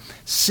made them,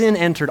 sin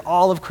entered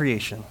all of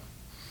creation.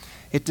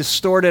 It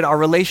distorted our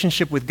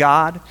relationship with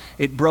God,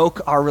 it broke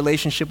our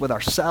relationship with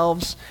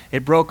ourselves,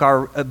 it broke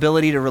our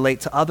ability to relate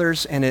to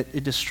others, and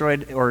it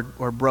destroyed or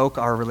broke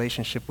our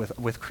relationship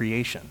with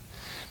creation.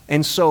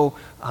 And so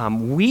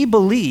we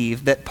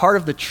believe that part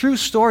of the true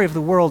story of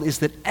the world is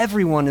that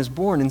everyone is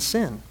born in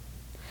sin.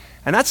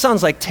 And that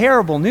sounds like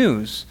terrible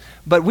news,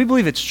 but we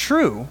believe it's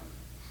true.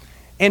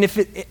 And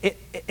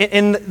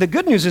and the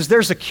good news is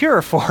there's a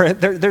cure for it,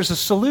 there's a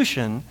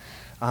solution,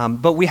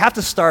 but we have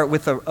to start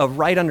with a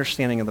right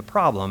understanding of the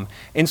problem.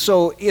 And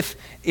so if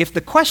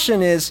the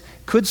question is,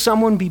 could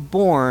someone be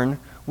born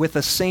with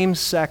a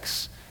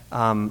same-sex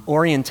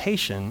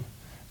orientation,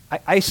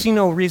 I see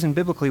no reason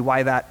biblically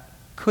why that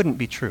couldn't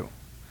be true.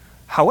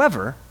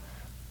 However,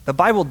 the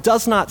Bible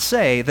does not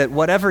say that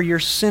whatever your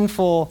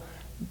sinful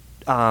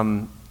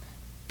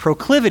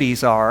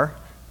proclivities are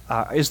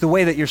is the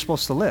way that you're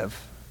supposed to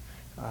live.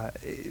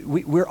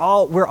 We're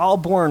all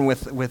born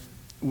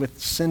with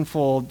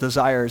sinful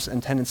desires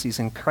and tendencies,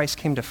 and Christ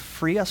came to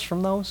free us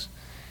from those.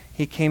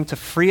 He came to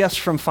free us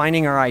from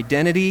finding our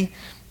identity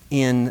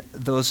in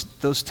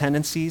those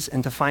tendencies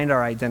and to find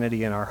our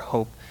identity and our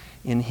hope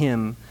in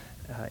him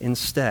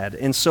instead.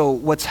 And so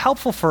what's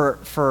helpful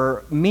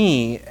for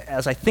me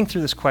as I think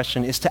through this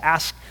question is to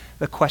ask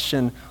the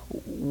question,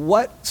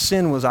 what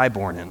sin was I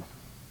born in?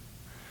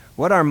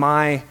 What are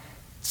my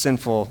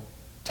sinful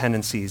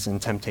tendencies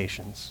and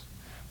temptations?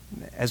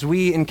 As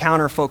we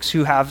encounter folks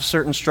who have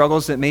certain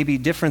struggles that may be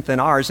different than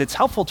ours, it's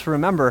helpful to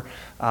remember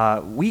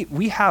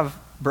we have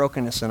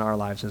brokenness in our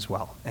lives as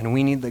well, and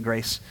we need the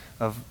grace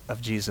of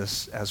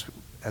Jesus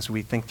as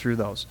we think through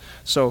those.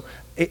 So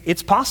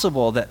it's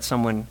possible that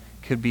someone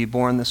could be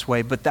born this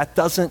way, but that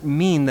doesn't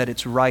mean that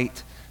it's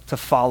right to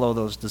follow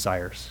those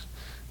desires.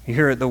 You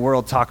hear the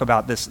world talk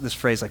about this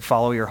phrase like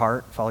follow your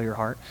heart, follow your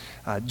heart.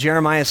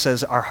 Jeremiah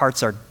says our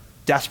hearts are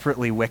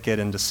desperately wicked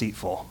and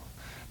deceitful.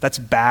 That's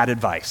bad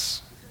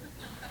advice.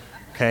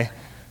 Okay?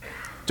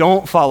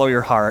 Don't follow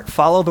your heart.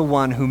 Follow the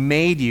one who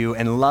made you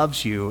and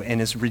loves you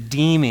and is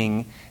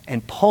redeeming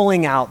and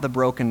pulling out the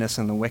brokenness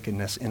and the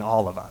wickedness in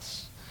all of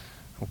us.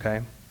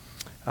 Okay?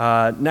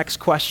 Next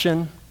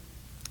question.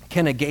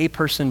 Can a gay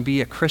person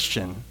be a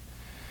Christian?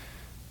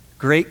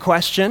 Great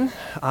question.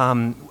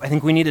 I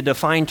think we need to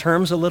define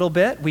terms a little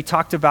bit. We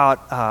talked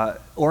about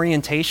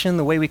orientation,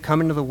 the way we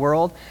come into the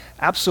world.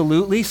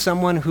 Absolutely,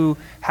 someone who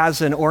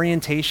has an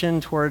orientation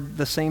toward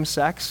the same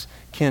sex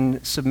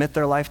can submit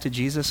their life to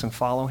Jesus and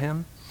follow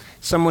him.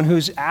 Someone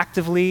who's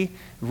actively,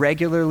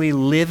 regularly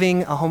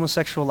living a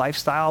homosexual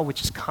lifestyle,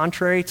 which is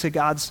contrary to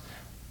God's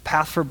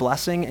path for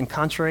blessing and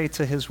contrary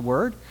to his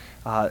word,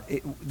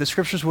 the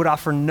scriptures would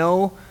offer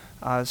no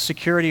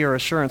security or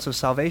assurance of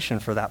salvation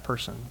for that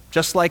person.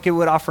 Just like it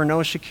would offer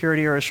no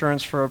security or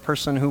assurance for a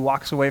person who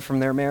walks away from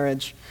their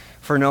marriage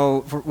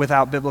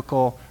without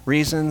biblical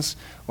reasons,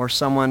 or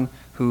someone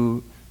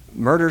who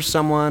murders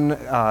someone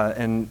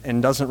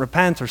and doesn't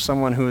repent, or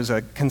someone who is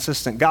a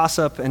consistent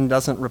gossip and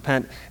doesn't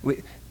repent.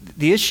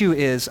 The issue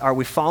is, are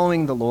we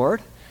following the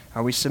Lord?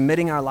 Are we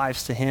submitting our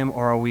lives to him,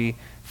 or are we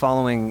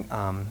following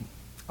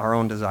our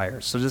own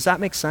desires? So does that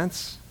make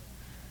sense?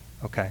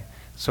 Okay.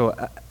 So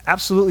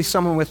absolutely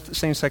someone with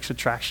same-sex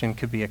attraction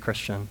could be a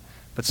Christian,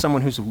 but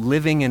someone who's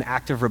living in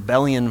active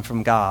rebellion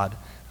from God,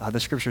 the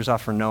scriptures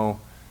offer no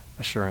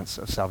assurance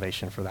of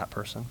salvation for that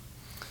person.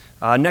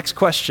 Next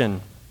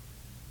question.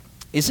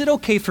 Is it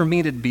okay for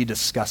me to be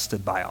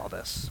disgusted by all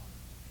this?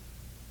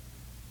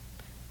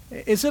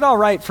 Is it all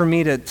right for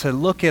me to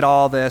look at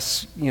all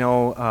this,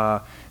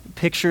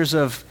 pictures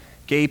of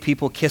gay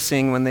people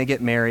kissing when they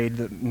get married,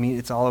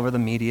 it's all over the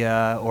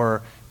media,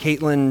 or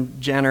Caitlyn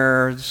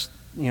Jenner's,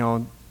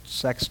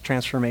 sex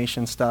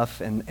transformation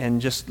stuff,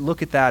 and just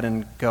look at that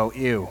and go,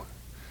 ew,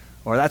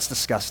 or that's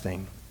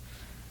disgusting?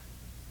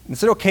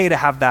 Is it okay to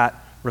have that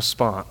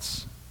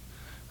response?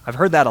 I've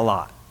heard that a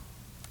lot,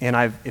 and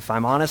if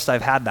I'm honest,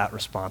 I've had that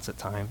response at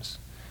times.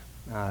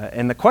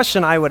 And the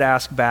question I would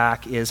ask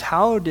back is,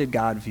 how did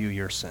God view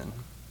your sin?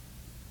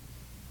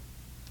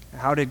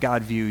 How did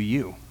God view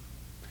you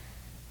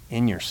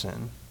in your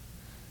sin?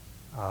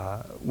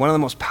 One of the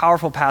most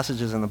powerful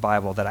passages in the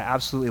Bible that I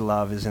absolutely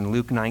love is in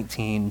Luke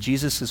 19.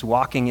 Jesus is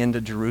walking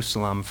into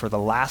Jerusalem for the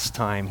last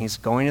time. He's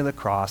going to the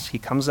cross. He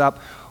comes up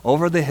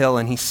over the hill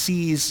and he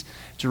sees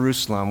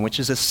Jerusalem, which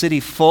is a city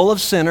full of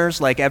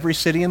sinners like every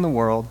city in the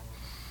world.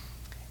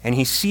 And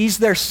he sees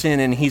their sin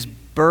and he's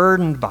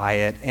burdened by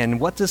it. And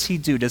what does he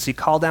do? Does he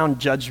call down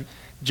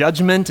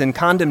judgment and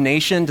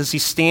condemnation? Does he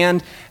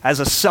stand as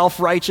a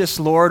self-righteous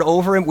Lord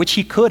over him, which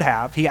he could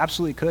have? He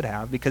absolutely could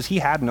have, because he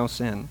had no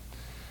sin.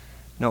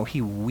 No,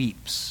 he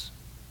weeps.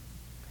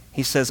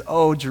 He says,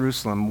 "Oh,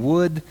 Jerusalem,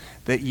 would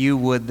that you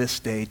would this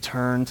day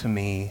turn to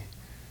me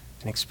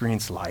and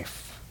experience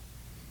life."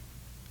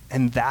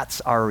 And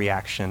that's our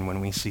reaction when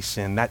we see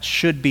sin. That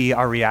should be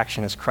our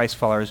reaction as Christ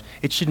followers.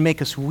 It should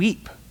make us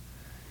weep,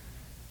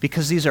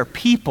 because these are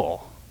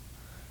people.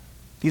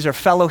 These are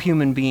fellow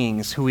human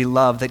beings who we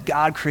love, that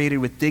God created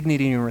with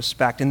dignity and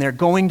respect, and they're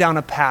going down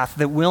a path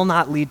that will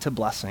not lead to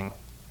blessing.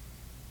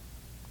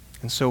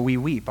 And so we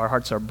weep. Our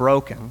hearts are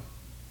broken.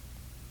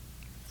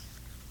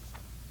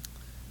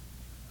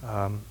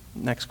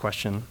 Next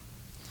question.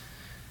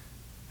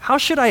 How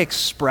should I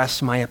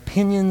express my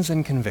opinions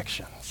and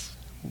convictions?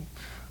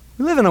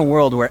 We live in a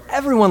world where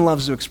everyone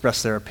loves to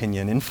express their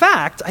opinion. In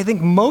fact, I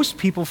think most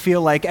people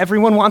feel like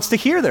everyone wants to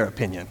hear their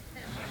opinion.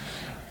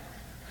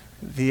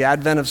 The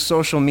advent of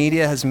social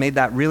media has made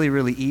that really,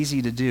 really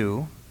easy to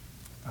do.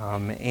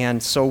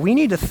 And so we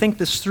need to think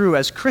this through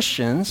as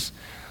Christians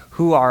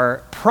who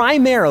are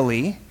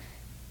primarily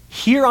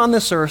here on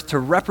this earth to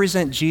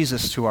represent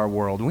Jesus to our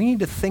world. We need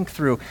to think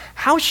through,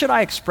 how should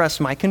I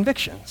express my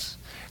convictions?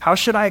 How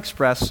should I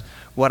express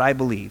what I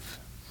believe?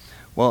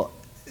 Well,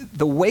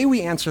 the way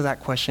we answer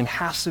that question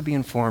has to be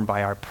informed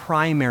by our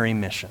primary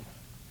mission.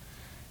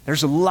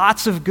 There's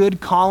lots of good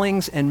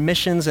callings and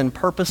missions and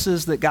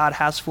purposes that God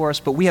has for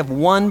us, but we have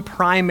one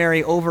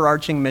primary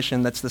overarching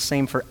mission that's the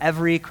same for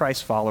every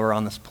Christ follower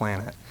on this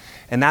planet.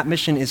 And that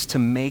mission is to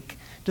make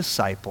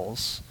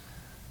disciples,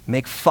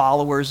 make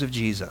followers of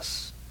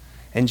Jesus.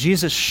 And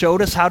Jesus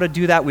showed us how to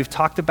do that. We've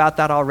talked about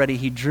that already.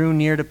 He drew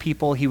near to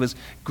people. He was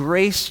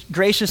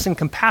gracious and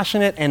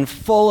compassionate and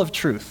full of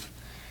truth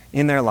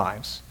in their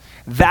lives.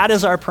 That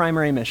is our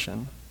primary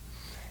mission.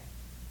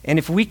 And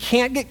if we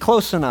can't get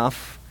close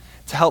enough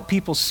to help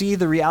people see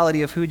the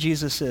reality of who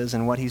Jesus is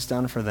and what he's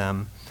done for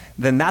them,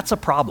 then that's a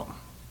problem.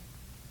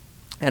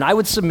 And I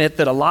would submit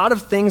that a lot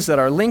of things that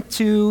are linked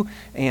to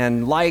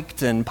and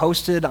liked and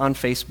posted on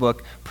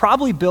Facebook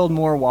probably build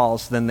more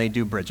walls than they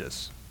do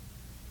bridges.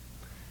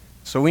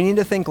 So we need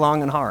to think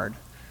long and hard.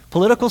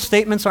 Political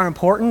statements are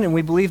important, and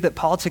we believe that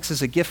politics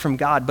is a gift from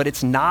God, but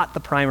it's not the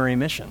primary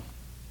mission.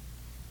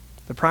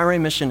 The primary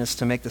mission is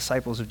to make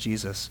disciples of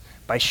Jesus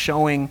by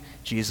showing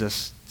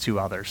Jesus to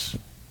others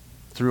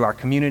through our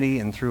community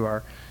and through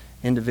our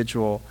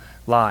individual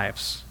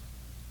lives.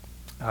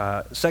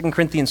 2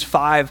 Corinthians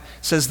 5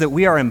 says that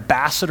we are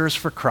ambassadors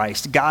for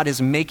Christ. God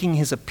is making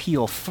his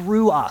appeal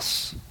through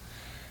us.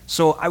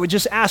 So I would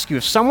just ask you,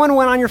 if someone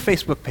went on your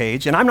Facebook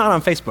page, and I'm not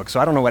on Facebook, so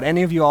I don't know what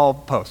any of you all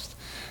post,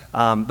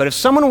 but if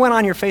someone went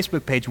on your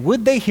Facebook page,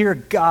 would they hear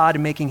God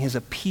making his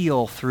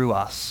appeal through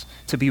us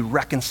to be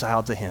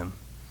reconciled to him?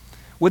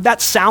 Would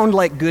that sound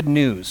like good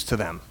news to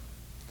them?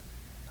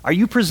 Are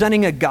you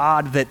presenting a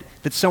God that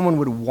someone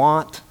would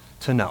want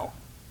to know?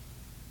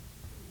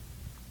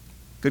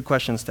 Good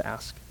questions to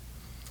ask.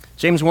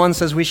 James 1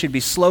 says we should be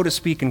slow to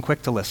speak and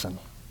quick to listen.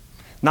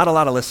 Not a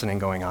lot of listening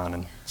going on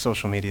in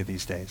social media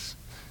these days.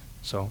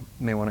 So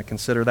you may want to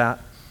consider that.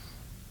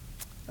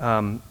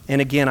 And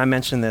again, I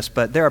mentioned this,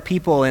 but there are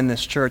people in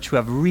this church who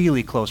have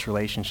really close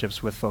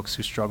relationships with folks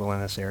who struggle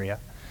in this area.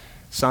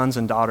 Sons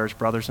and daughters,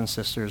 brothers and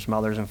sisters,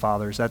 mothers and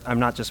fathers. I'm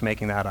not just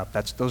making that up.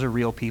 Those are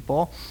real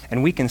people.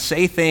 And we can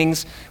say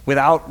things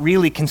without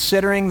really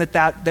considering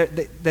that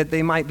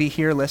they might be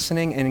here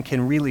listening, and it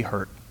can really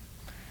hurt.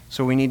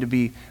 So we need to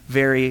be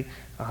very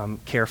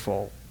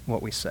careful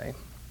what we say.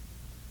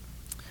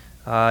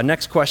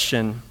 Next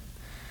question.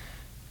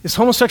 Is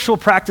homosexual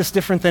practice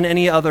different than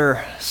any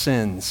other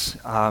sins?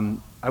 I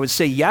would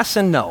say yes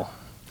and no.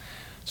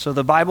 So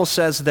the Bible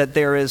says that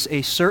there is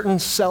a certain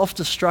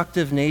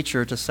self-destructive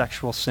nature to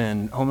sexual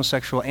sin,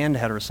 homosexual and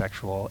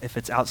heterosexual, if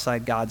it's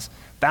outside God's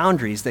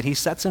boundaries that he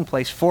sets in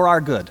place for our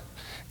good.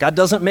 God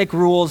doesn't make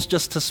rules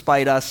just to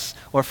spite us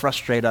or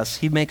frustrate us.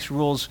 He makes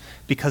rules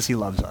because he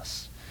loves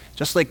us.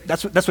 Just like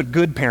that's what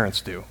good parents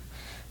do.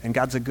 And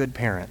God's a good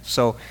parent.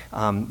 So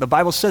the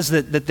Bible says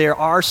that there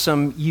are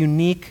some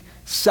unique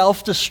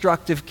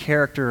self-destructive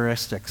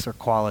characteristics or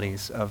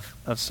qualities of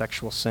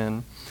sexual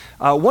sin.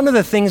 One of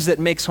the things that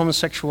makes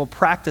homosexual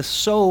practice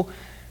so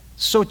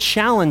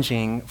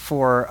challenging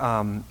for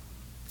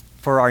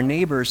our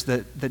neighbors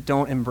that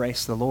don't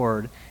embrace the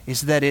Lord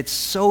is that it's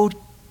so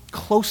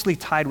closely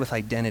tied with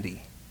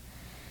identity.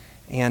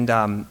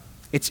 And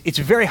it's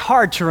very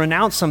hard to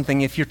renounce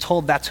something if you're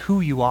told that's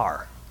who you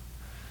are.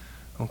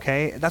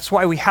 Okay? That's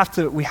why we have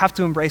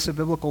to embrace a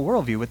biblical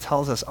worldview, which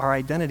tells us our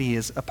identity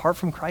is, apart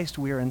from Christ,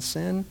 we are in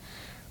sin.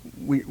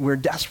 We're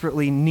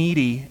desperately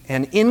needy,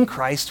 and in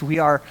Christ we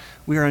are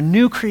a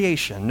new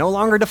creation, no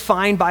longer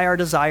defined by our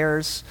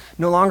desires,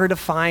 no longer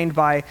defined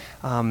by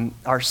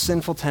our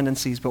sinful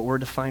tendencies, but we're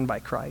defined by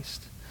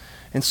Christ.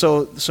 And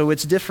so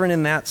it's different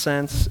in that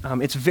sense.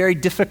 It's very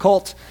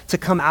difficult to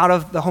come out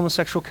of the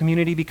homosexual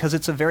community because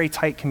it's a very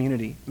tight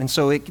community. And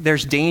so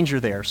there's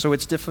danger there. So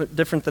it's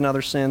different than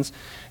other sins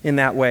in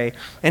that way.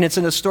 And it's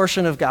a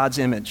distortion of God's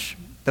image,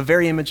 the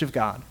very image of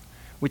God,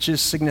 which is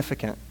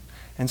significant.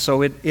 And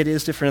so it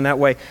is different in that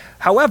way.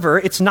 However,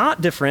 it's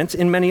not different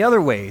in many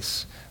other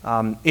ways.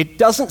 It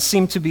doesn't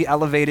seem to be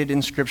elevated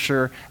in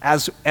Scripture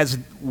as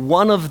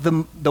one of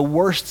the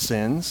worst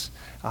sins.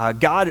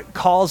 God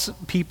calls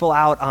people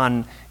out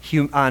on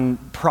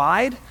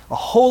pride a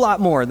whole lot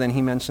more than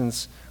he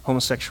mentions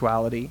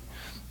homosexuality.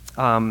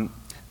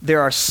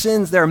 There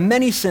are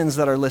many sins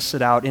that are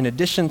listed out in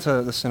addition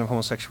to the sin of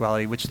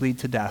homosexuality, which lead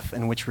to death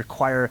and which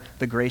require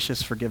the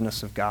gracious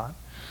forgiveness of God.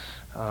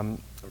 I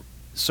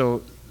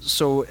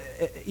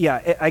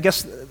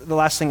guess the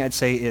last thing I'd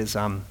say is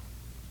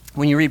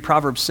when you read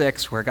Proverbs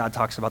 6, where God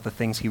talks about the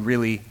things he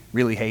really,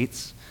 really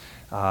hates,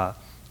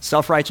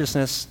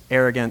 self-righteousness,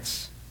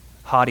 arrogance,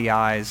 haughty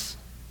eyes,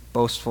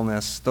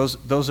 boastfulness,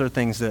 those are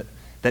things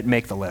that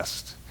make the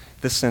list.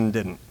 This sin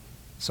didn't.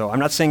 So I'm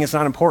not saying it's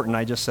not important,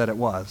 I just said it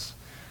was.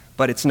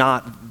 But it's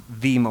not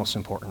the most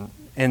important.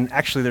 And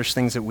actually there's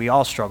things that we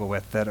all struggle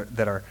with that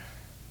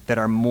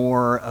are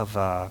more of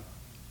a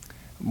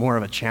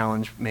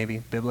challenge, maybe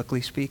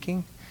biblically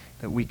speaking,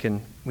 that we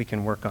can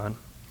work on.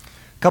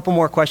 A couple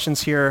more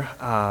questions here.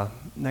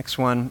 Next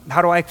one.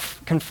 How do I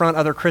confront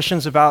other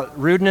Christians about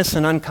rudeness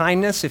and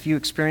unkindness if you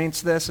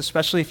experience this,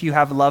 especially if you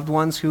have loved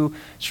ones who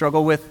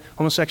struggle with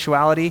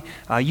homosexuality?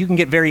 You can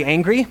get very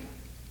angry.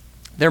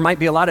 There might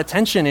be a lot of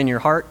tension in your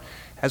heart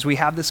as we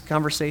have this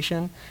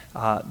conversation.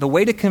 The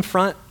way to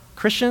confront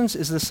Christians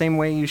is the same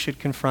way you should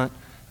confront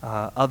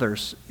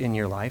others in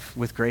your life,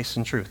 with grace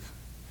and truth,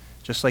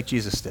 just like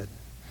Jesus did.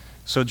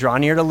 So draw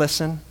near to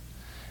listen,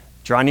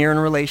 draw near in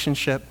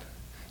relationship,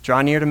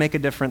 draw near to make a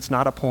difference,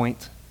 not a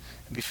point,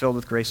 and be filled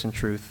with grace and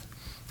truth.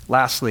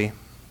 Lastly,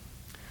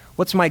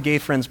 what's my gay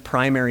friend's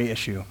primary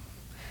issue?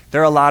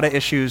 There are a lot of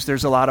issues.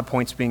 There's a lot of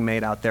points being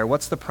made out there.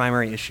 What's the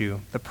primary issue?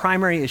 The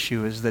primary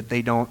issue is that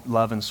they don't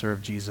love and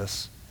serve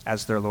Jesus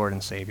as their Lord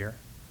and Savior.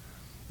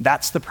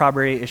 That's the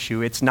primary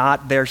issue. It's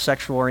not their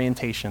sexual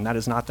orientation. That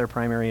is not their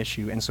primary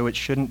issue, and so it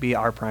shouldn't be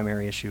our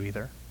primary issue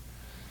either.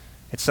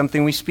 It's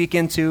something we speak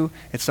into.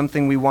 It's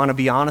something we want to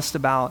be honest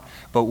about.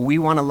 But we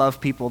want to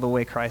love people the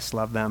way Christ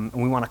loved them.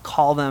 And we want to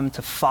call them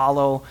to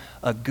follow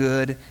a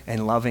good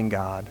and loving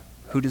God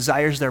who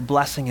desires their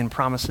blessing and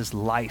promises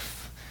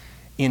life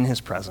in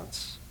his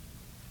presence.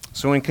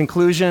 So in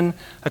conclusion,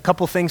 a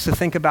couple things to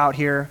think about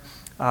here.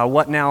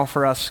 What now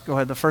for us? Go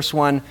ahead. The first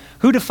one,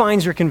 who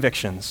defines your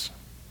convictions?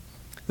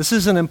 This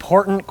is an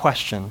important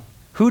question.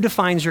 Who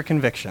defines your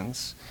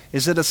convictions?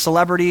 Is it a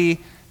celebrity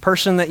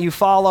person that you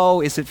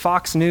follow? Is it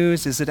Fox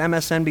News? Is it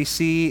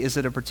MSNBC? Is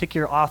it a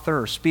particular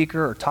author or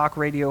speaker or talk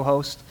radio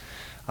host?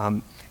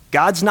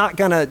 God's not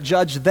going to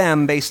judge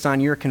them based on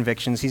your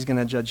convictions. He's going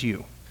to judge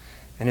you.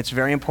 And it's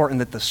very important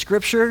that the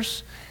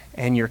scriptures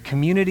and your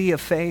community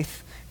of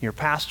faith, your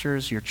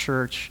pastors, your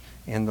church,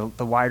 and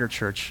the wider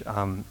church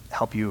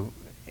help you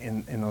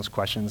in those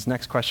questions.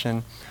 Next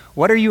question,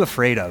 what are you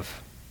afraid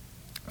of?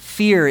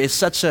 Fear is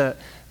such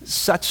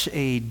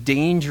a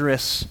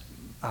dangerous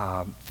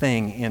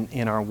thing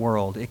in our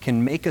world. It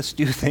can make us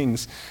do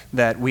things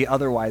that we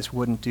otherwise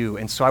wouldn't do.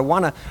 And so I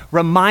want to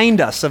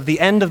remind us of the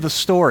end of the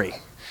story.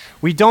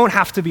 We don't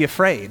have to be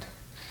afraid.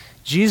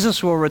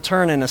 Jesus will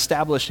return and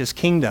establish his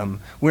kingdom.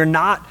 We're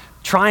not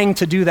trying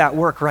to do that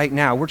work right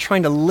now. We're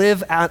trying to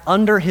live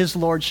under his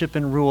lordship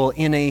and rule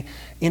in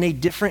a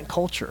different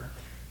culture,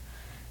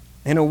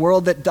 in a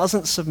world that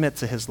doesn't submit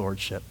to his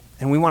lordship.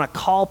 And we want to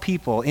call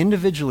people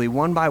individually,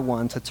 one by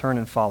one, to turn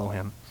and follow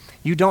him.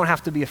 You don't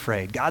have to be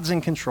afraid. God's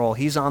in control.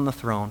 He's on the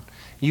throne.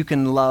 You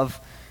can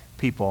love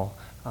people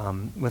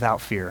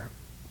without fear.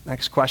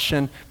 Next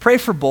question. Pray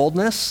for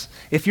boldness.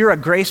 If you're a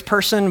grace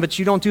person, but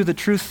you don't do the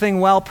truth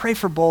thing well, pray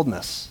for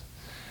boldness.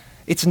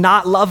 It's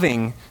not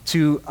loving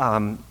to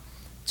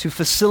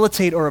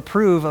facilitate or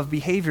approve of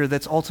behavior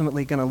that's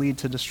ultimately going to lead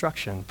to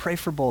destruction. Pray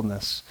for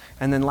boldness.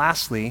 And then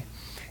lastly,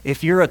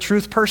 if you're a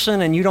truth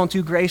person and you don't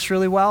do grace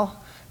really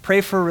well,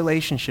 pray for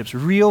relationships,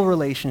 real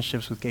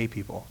relationships with gay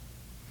people.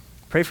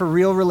 Pray for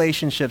real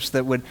relationships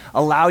that would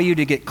allow you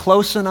to get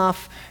close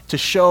enough to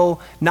show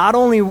not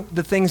only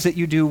the things that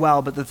you do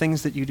well, but the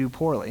things that you do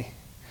poorly.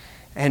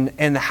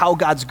 And how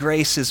God's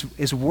grace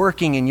is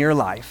working in your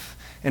life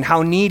and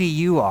how needy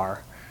you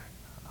are.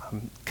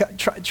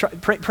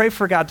 Pray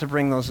for God to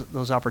bring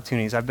those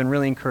opportunities. I've been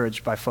really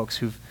encouraged by folks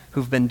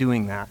who've been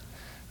doing that.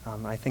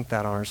 I think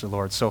that honors the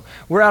Lord. So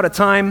we're out of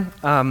time.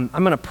 I'm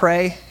going to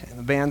pray, and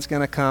the band's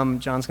going to come.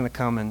 John's going to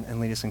come and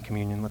lead us in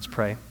communion. Let's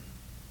pray.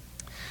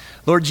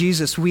 Lord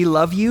Jesus, we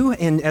love you,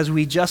 and as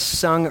we just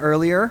sung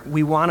earlier,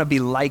 we want to be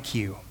like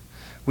you.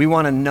 We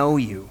want to know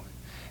you,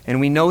 and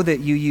we know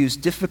that you use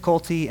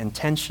difficulty and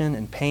tension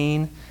and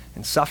pain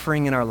and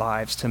suffering in our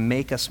lives to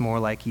make us more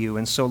like you.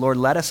 And so, Lord,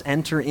 let us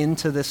enter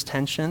into this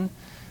tension,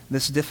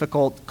 this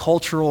difficult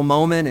cultural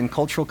moment and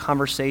cultural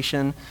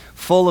conversation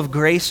full of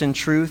grace and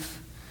truth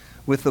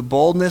with the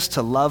boldness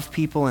to love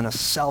people in a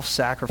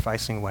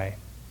self-sacrificing way.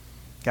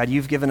 God,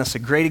 you've given us a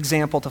great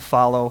example to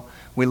follow.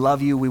 We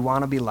love you. We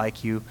want to be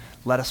like you.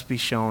 Let us be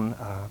shown.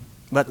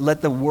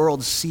 Let the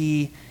world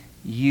see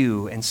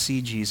you and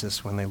see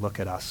Jesus when they look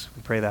at us.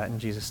 We pray that in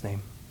Jesus'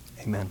 name.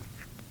 Amen.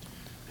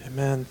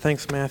 Amen.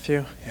 Thanks,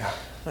 Matthew. Yeah.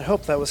 I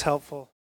hope that was helpful.